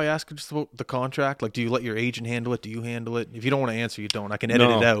care if I ask just about the contract? Like, do you let your agent handle it? Do you handle it? If you don't want to answer, you don't. I can edit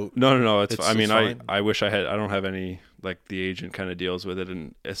it out. No. It's I mean, fine. I wish I don't have any, like the agent kind of deals with it.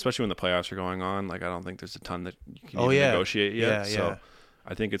 And especially when the playoffs are going on, like I don't think there's a ton that you can even negotiate yet. So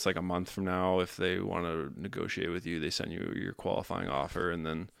I think it's like a month from now, if they want to negotiate with you, they send you your qualifying offer, and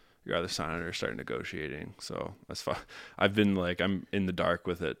then you either sign it or start negotiating. So that's fine. I've been like, I'm in the dark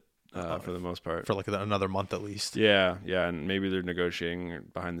with it. For the most part, for like another month at least. Yeah, and maybe they're negotiating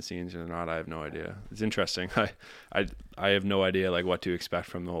behind the scenes or not. I have no idea. It's interesting. I have no idea like what to expect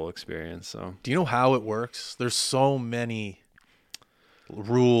from the whole experience. So, do you know how it works? There's so many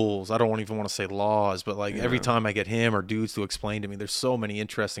rules. I don't even want to say laws, but like every time I get him or dudes to explain to me, there's so many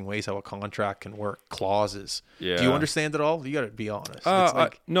interesting ways how a contract can work. Clauses. Yeah. Do you understand it all? You got to be honest. I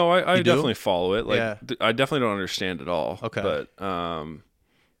definitely follow it. Like I definitely don't understand it all. Okay, but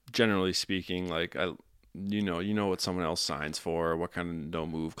generally speaking, like you know what someone else signs for, what kind of no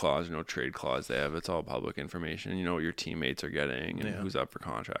move clause or no trade clause they have. It's all public information. You know what your teammates are getting and who's up for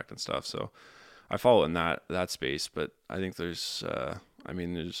contract and stuff. So I follow in that space, but I think there's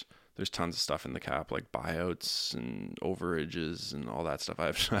tons of stuff in the cap, like buyouts and overages and all that stuff. I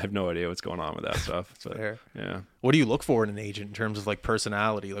have no idea what's going on with that stuff. But, fair. Yeah. What do you look for in an agent in terms of like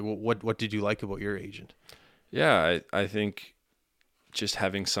personality? Like what did you like about your agent? Yeah, I think just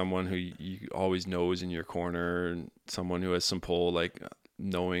having someone who you always know is in your corner, and someone who has some pull, like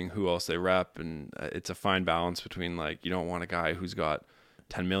knowing who else they rep. And it's a fine balance between like, you don't want a guy who's got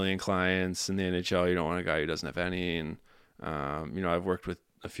 10 million clients in the NHL. You don't want a guy who doesn't have any. And, I've worked with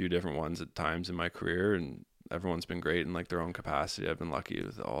a few different ones at times in my career, and everyone's been great in like their own capacity. I've been lucky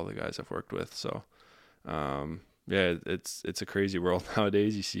with all the guys I've worked with. So, it's a crazy world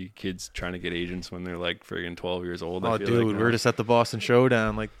nowadays. You see kids trying to get agents when they're like friggin' 12 years old. Oh, dude, we're just at the Boston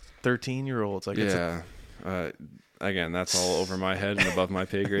Showdown, like 13-year-olds. Like, again, that's all over my head and above my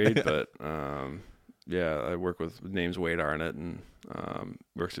pay grade. But I work with name's Wade Arnott, and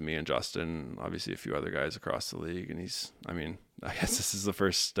works with me and Justin, obviously a few other guys across the league. And I guess this is the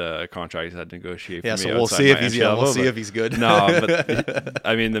first contract he's had to negotiate for me. So we'll see if he's good. No, but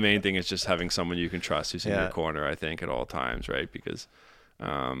I mean, the main thing is just having someone you can trust who's in your corner, I think, at all times, right? Because,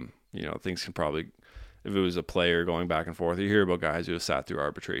 things can probably, if it was a player going back and forth, you hear about guys who have sat through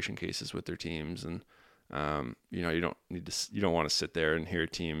arbitration cases with their teams, and you don't want to sit there and hear a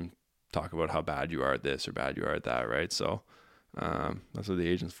team talk about how bad you are at this or bad you are at that, right? So that's what the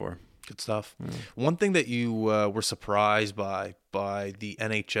agent's for. Good stuff. Yeah. One thing that you were surprised by the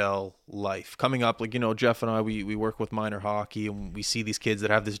NHL life coming up, like, Jeff and I, we work with minor hockey, and we see these kids that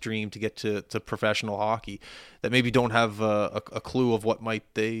have this dream to get to professional hockey that maybe don't have a clue of what might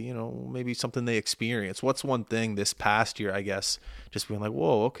they, maybe something they experience. What's one thing this past year, I guess, just being like,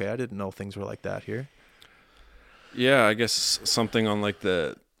 whoa, okay, I didn't know things were like that here. Yeah, I guess something on like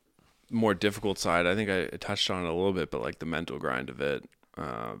the more difficult side, I think I touched on it a little bit, but like the mental grind of it,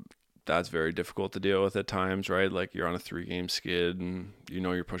 that's very difficult to deal with at times, right? Like you're on a 3-game skid and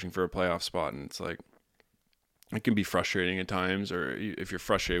you're pushing for a playoff spot, and it's like it can be frustrating at times. Or if you're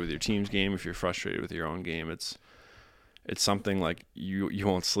frustrated with your team's game, if you're frustrated with your own game, it's something like you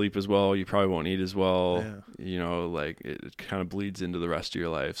won't sleep as well, you probably won't eat as well. Like it kind of bleeds into the rest of your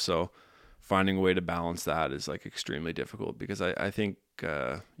life. So finding a way to balance that is like extremely difficult, because I think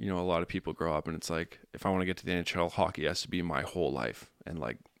a lot of people grow up and it's like, if I want to get to the NHL, hockey has to be my whole life and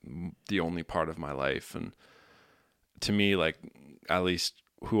like the only part of my life. And to me, like, at least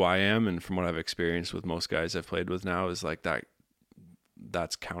who I am and from what I've experienced with most guys I've played with now, is like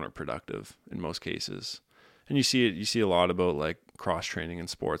that's counterproductive in most cases. And you see a lot about like cross training in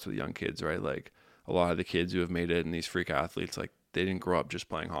sports with young kids, right? Like a lot of the kids who have made it and these freak athletes, like they didn't grow up just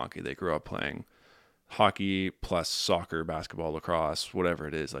playing hockey. They grew up playing hockey plus soccer, basketball, lacrosse, whatever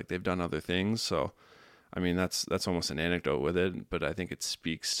it is. Like they've done other things. So, I mean, that's almost an anecdote with it, but I think it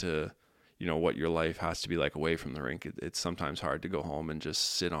speaks to, what your life has to be like away from the rink. It's sometimes hard to go home and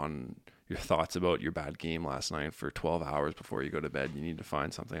just sit on your thoughts about your bad game last night for 12 hours before you go to bed. You need to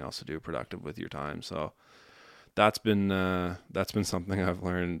find something else to do productive with your time. So that's been something I've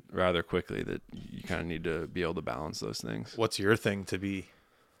learned rather quickly, that you kind of need to be able to balance those things. What's your thing to be?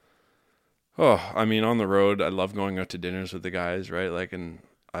 Oh, I mean, on the road, I love going out to dinners with the guys, right? Like, and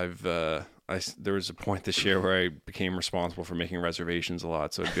there was a point this year where I became responsible for making reservations a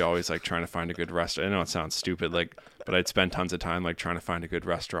lot. So it'd be always like trying to find a good restaurant. I know it sounds stupid, but I'd spend tons of time like trying to find a good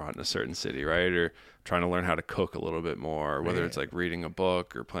restaurant in a certain city, right? Or trying to learn how to cook a little bit more, whether it's like reading a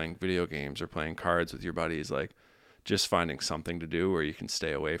book or playing video games or playing cards with your buddies, like just finding something to do where you can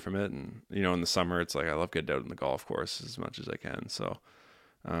stay away from it. And, in the summer, it's like, I love getting out on the golf course as much as I can. So,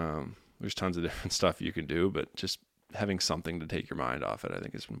 there's tons of different stuff you can do, but just having something to take your mind off it, I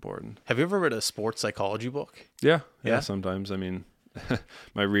think, is important. Have you ever read a sports psychology book? Yeah, sometimes. I mean,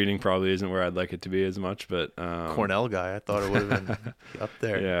 my reading probably isn't where I'd like it to be as much, but Cornell guy, I thought it would have been up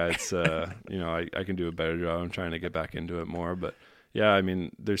there. Yeah, it's I can do a better job. I'm trying to get back into it more, but yeah, I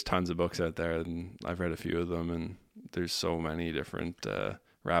mean, there's tons of books out there, and I've read a few of them, and there's so many different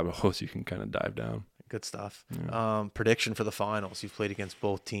rabbit holes you can kind of dive down. Good stuff. Yeah. Prediction for the finals. You've played against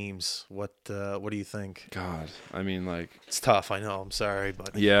both teams. What do you think? God, I mean, like, it's tough. I know. I'm sorry,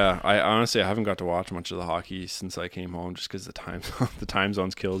 but yeah, I honestly haven't got to watch much of the hockey since I came home, just because the time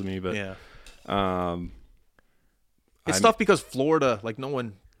zones killed me. But yeah, it's tough because Florida, like, no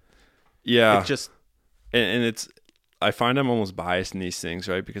one. Yeah, it just and it's. I find I'm almost biased in these things,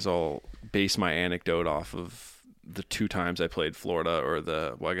 right? Because I'll base my anecdote off of the 2 times I played Florida, or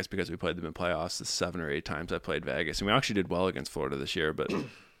I guess because we played them in playoffs, the 7 or 8 times I played Vegas. And we actually did well against Florida this year, but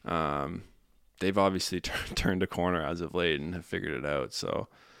they've obviously turned a corner as of late and have figured it out. So,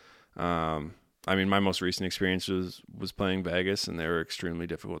 I mean, my most recent experience was playing Vegas, and they were extremely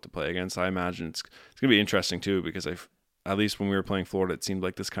difficult to play against. I imagine it's going to be interesting too, because at least when we were playing Florida, it seemed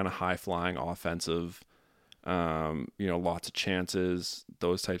like this kind of high-flying offensive, lots of chances,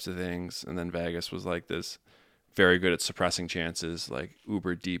 those types of things. And then Vegas was like this very good at suppressing chances, like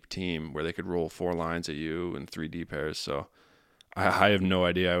uber deep team where they could roll 4 lines at you and 3 deep pairs. So I have no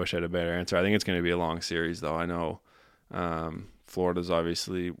idea. I wish I had a better answer. I think it's going to be a long series, though. I know Florida's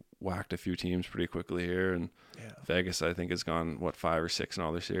obviously whacked a few teams pretty quickly here, and Vegas, I think, has gone 5 or 6 in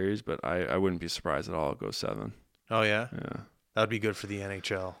all their series, but I wouldn't be surprised at all. It goes 7. Oh yeah. Yeah. That would be good for the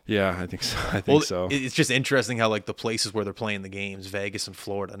NHL. Yeah, I think so. So. It's just interesting how, like, the places where they're playing the games, Vegas and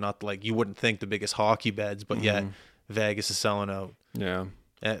Florida, not like you wouldn't think the biggest hockey beds, but yet Vegas is selling out. Yeah.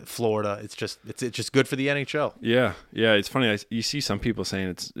 Florida, it's just good for the NHL. Yeah. It's funny. You see some people saying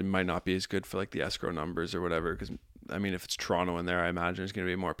it might not be as good for like the escrow numbers or whatever, because I mean, if it's Toronto in there, I imagine there's going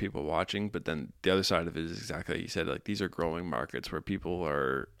to be more people watching. But then the other side of it is exactly like you said, like these are growing markets where people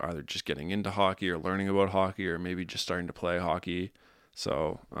are either just getting into hockey or learning about hockey or maybe just starting to play hockey.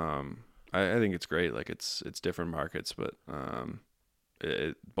 So I think it's great. Like it's different markets, but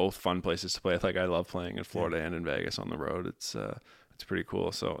both fun places to play. Like I love playing in Florida and in Vegas on the road. It's pretty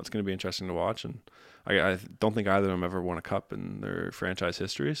cool. So it's going to be interesting to watch. And I don't think either of them ever won a cup in their franchise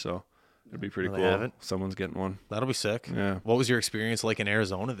history. So it'd be pretty cool. Someone's getting one. That'll be sick. Yeah. What was your experience like in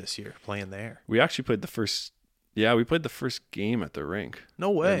Arizona this year playing there? We actually played the first game at the rink.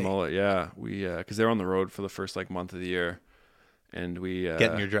 No way. Mullet, yeah. We because they're on the road for the first like month of the year. And we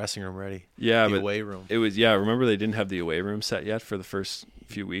getting your dressing room ready. Yeah, the away room. It was remember they didn't have the away room set yet for the first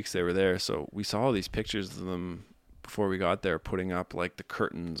few weeks they were there. So we saw all these pictures of them before we got there putting up like the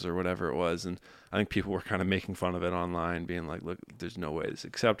curtains or whatever it was, and I think people were kind of making fun of it online, being like, look, there's no way this is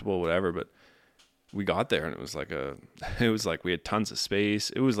acceptable, whatever. But we got there and it was like we had tons of space.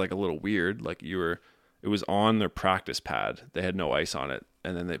 It was like a little weird. Like it was on their practice pad. They had no ice on it.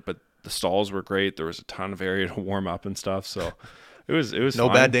 And then but the stalls were great. There was a ton of area to warm up and stuff. So it was no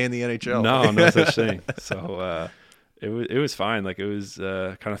fine. Bad day in the NHL. No such thing. So it was fine. Like it was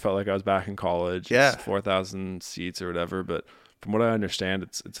kind of felt like I was back in college. Yeah. It's 4,000 seats or whatever. But from what I understand,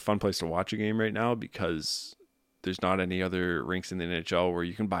 it's a fun place to watch a game right now because there's not any other rinks in the NHL where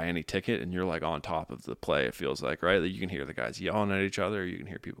you can buy any ticket and you're like on top of the play. It feels like, right? Like you can hear the guys yelling at each other. You can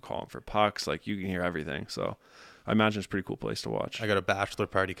hear people calling for pucks. Like you can hear everything. So I imagine it's a pretty cool place to watch. I got a bachelor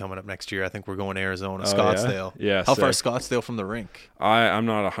party coming up next year. I think we're going to Arizona, Scottsdale. Yeah. How far is Scottsdale from the rink? I'm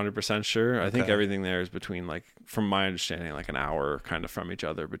not 100% sure. I think everything there is between, like, from my understanding, like an hour kind of from each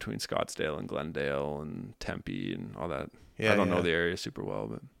other between Scottsdale and Glendale and Tempe and all that. Yeah, I don't know the area super well,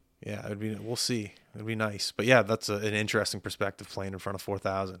 but yeah, we'll see. It'd be nice. But yeah, that's an interesting perspective playing in front of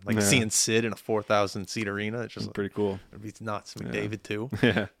 4,000. Like seeing Sid in a 4,000 seat arena. It's just pretty cool. It'd be nuts. McDavid too.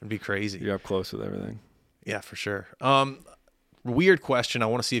 Yeah. It'd be crazy. You're up close with everything. Yeah, for sure. Weird question. I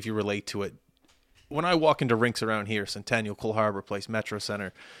want to see if you relate to it. When I walk into rinks around here, Centennial, Cole Harbor Place, Metro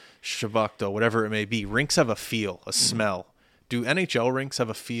Center, Shabukto, whatever it may be, rinks have a feel, a smell. Do NHL rinks have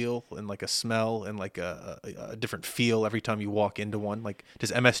a feel and like a smell and like a different feel every time you walk into one? Like,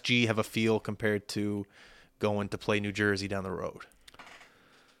 does MSG have a feel compared to going to play New Jersey down the road?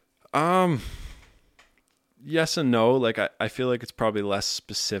 Yes and no. Like I feel like it's probably less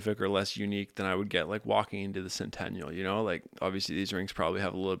specific or less unique than I would get like walking into the Centennial, you know? Like obviously these rinks probably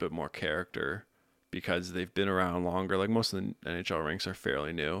have a little bit more character because they've been around longer. Like most of the NHL rinks are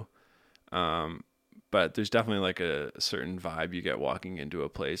fairly new. But there's definitely like a certain vibe you get walking into a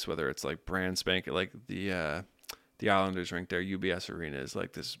place, whether it's like brand spanking, like the Islanders rink there, UBS Arena is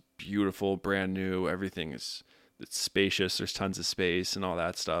like this beautiful, brand new, everything it's spacious, there's tons of space and all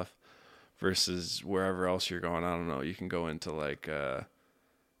that stuff. Versus wherever else you're going, I don't know. You can go into like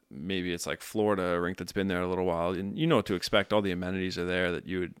maybe it's like Florida, a rink that's been there a little while, and you know what to expect. All the amenities are there that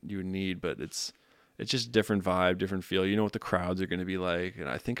you would need, but it's just a different vibe, different feel. You know what the crowds are going to be like. And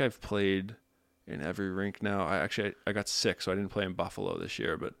I think I've played in every rink now. I got sick, so I didn't play in Buffalo this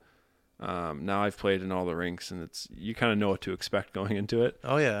year, but now I've played in all the rinks, and you kind of know what to expect going into it.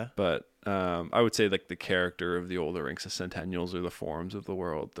 Oh yeah, but. I would say like the character of the older rinks, the Centennials or the Forums of the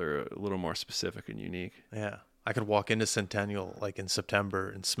world, they're a little more specific and unique. Yeah. I could walk into Centennial like in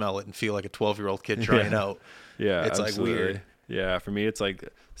September and smell it and feel like a 12-year-old kid trying out. Yeah. It's absolutely. like weird. Yeah. For me, it's like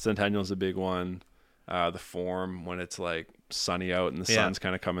Centennial's a big one. The Forum, when it's like sunny out and the sun's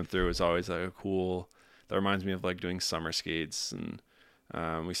kind of coming through, is always like a cool, that reminds me of like doing summer skates, and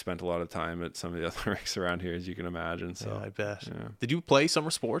we spent a lot of time at some of the other rinks around here, as you can imagine. So yeah, I bet. Yeah. Did you play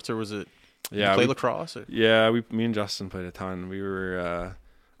summer sports, or was it? Yeah, play lacrosse. Or? Yeah, me and Justin played a ton. We were,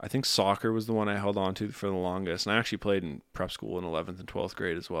 I think soccer was the one I held on to for the longest, and I actually played in prep school in 11th and 12th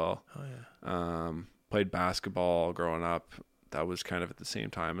grade as well. Oh yeah. Played basketball growing up. That was kind of at the same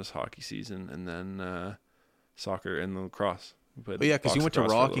time as hockey season, and then soccer and the lacrosse. Oh yeah, because you went to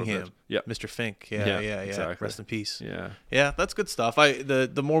Rockingham. Yeah, Mr. Fink. Yeah. Exactly. Rest in peace. Yeah, that's good stuff.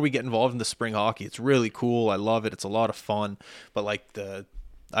 The more we get involved in the spring hockey, it's really cool. I love it. It's a lot of fun. But like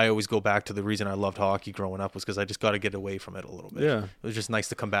I always go back to the reason I loved hockey growing up was because I just got to get away from it a little bit. Yeah, it was just nice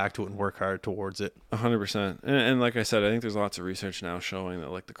to come back to it and work hard towards it. 100%. And like I said, I think there's lots of research now showing that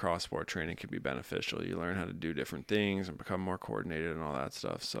like the cross sport training can be beneficial. You learn how to do different things and become more coordinated and all that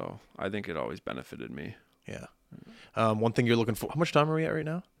stuff. So I think it always benefited me. Yeah. One thing you're looking for. How much time are we at right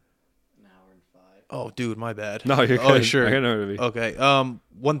now? An hour and 5. Oh, dude, my bad. No, you're good. Oh, sure. I know what it be. Okay.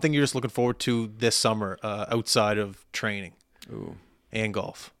 One thing you're just looking forward to this summer, outside of training. Ooh. And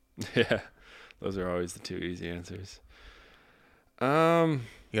golf. Yeah, those are always the two easy answers. You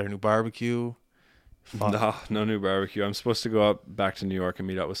got a new barbecue. No new barbecue. I'm supposed to go up back to New York and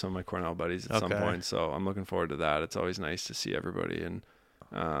meet up with some of my Cornell buddies at some point. So I'm looking forward to that. It's always nice to see everybody, and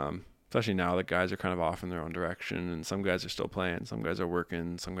especially now that guys are kind of off in their own direction, and some guys are still playing, some guys are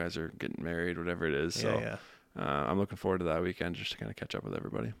working, some guys are getting married, whatever it is. So I'm looking forward to that weekend just to kind of catch up with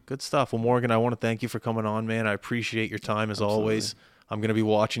everybody. Good stuff. Well, Morgan, I want to thank you for coming on, man. I appreciate your time as always. I'm going to be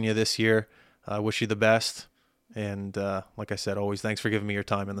watching you this year. I wish you the best. And like I said, always thanks for giving me your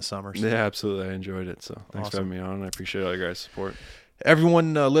time in the summers. Yeah, absolutely. I enjoyed it. So thanks for having me on. I appreciate all your guys' support.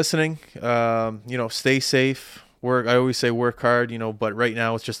 Everyone listening, stay safe. I always say work hard, but right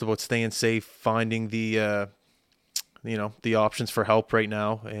now it's just about staying safe, finding the options for help right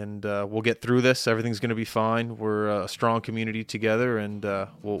now. And we'll get through this. Everything's going to be fine. We're a strong community together, and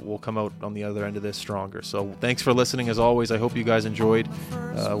we'll come out on the other end of this stronger. So thanks for listening. As always, I hope you guys enjoyed.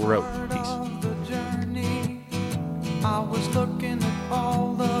 We're out. Peace. I was looking at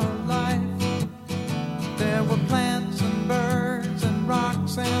all the life. There were plants and birds and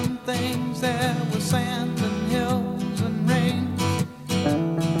rocks and things. There was sand and hills and rains.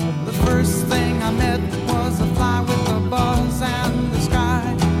 The first thing I met was a fly with a buzz and the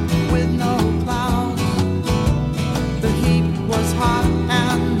sky with no clouds. The heat was hot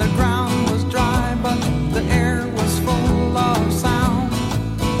and the ground was dry, but the air was full of sound.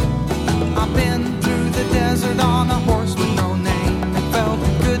 I've been through the desert on a horse with no name. It felt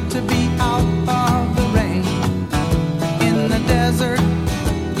good to be out of the rain. In the desert,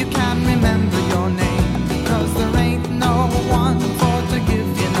 you can remember your name, because there ain't no one for to give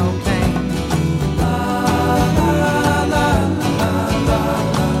you no pain. La la la la la la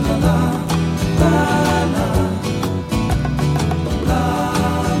la la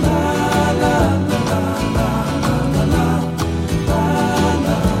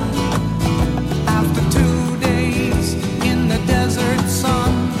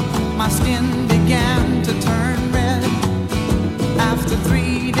my skin began to turn red. After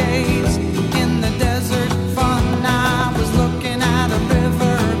 3 days in the desert fun, I was looking at a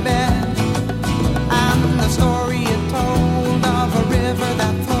riverbed, and the story it told of a river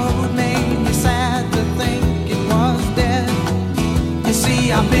that flowed made me sad to think it was dead. You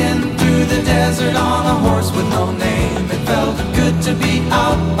see, I've been through the desert on a horse with no name. It felt good to be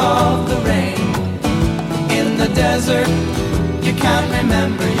out of the rain. In the desert, you can't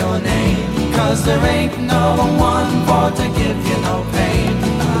remember your name, 'cause there ain't no one for to give you no pain.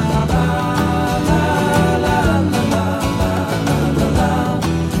 La, la, la, la, la, la, la, la, la, la.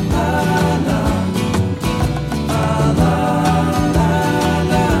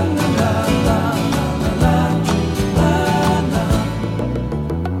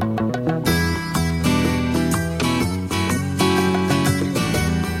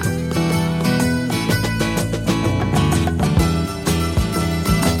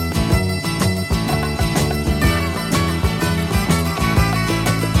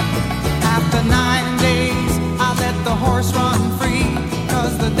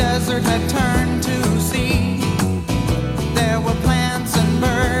 Had turned to sea. There were plants and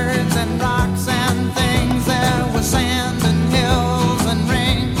birds and rocks and things. There was sand and hills and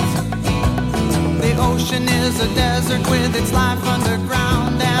rings. The ocean is a desert with its life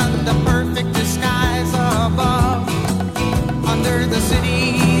underground and a perfect disguise above. Under the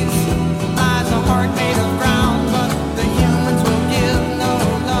cities lies a heart made of ground, but the humans will give no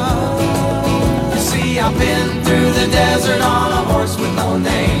love. You see, I've been through the desert on a horse with no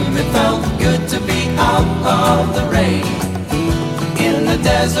name. It felt good to be out of the rain. In the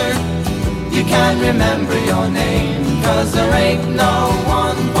desert, you can't remember your name, 'cause there ain't no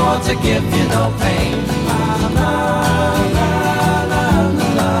one for to give you no pain.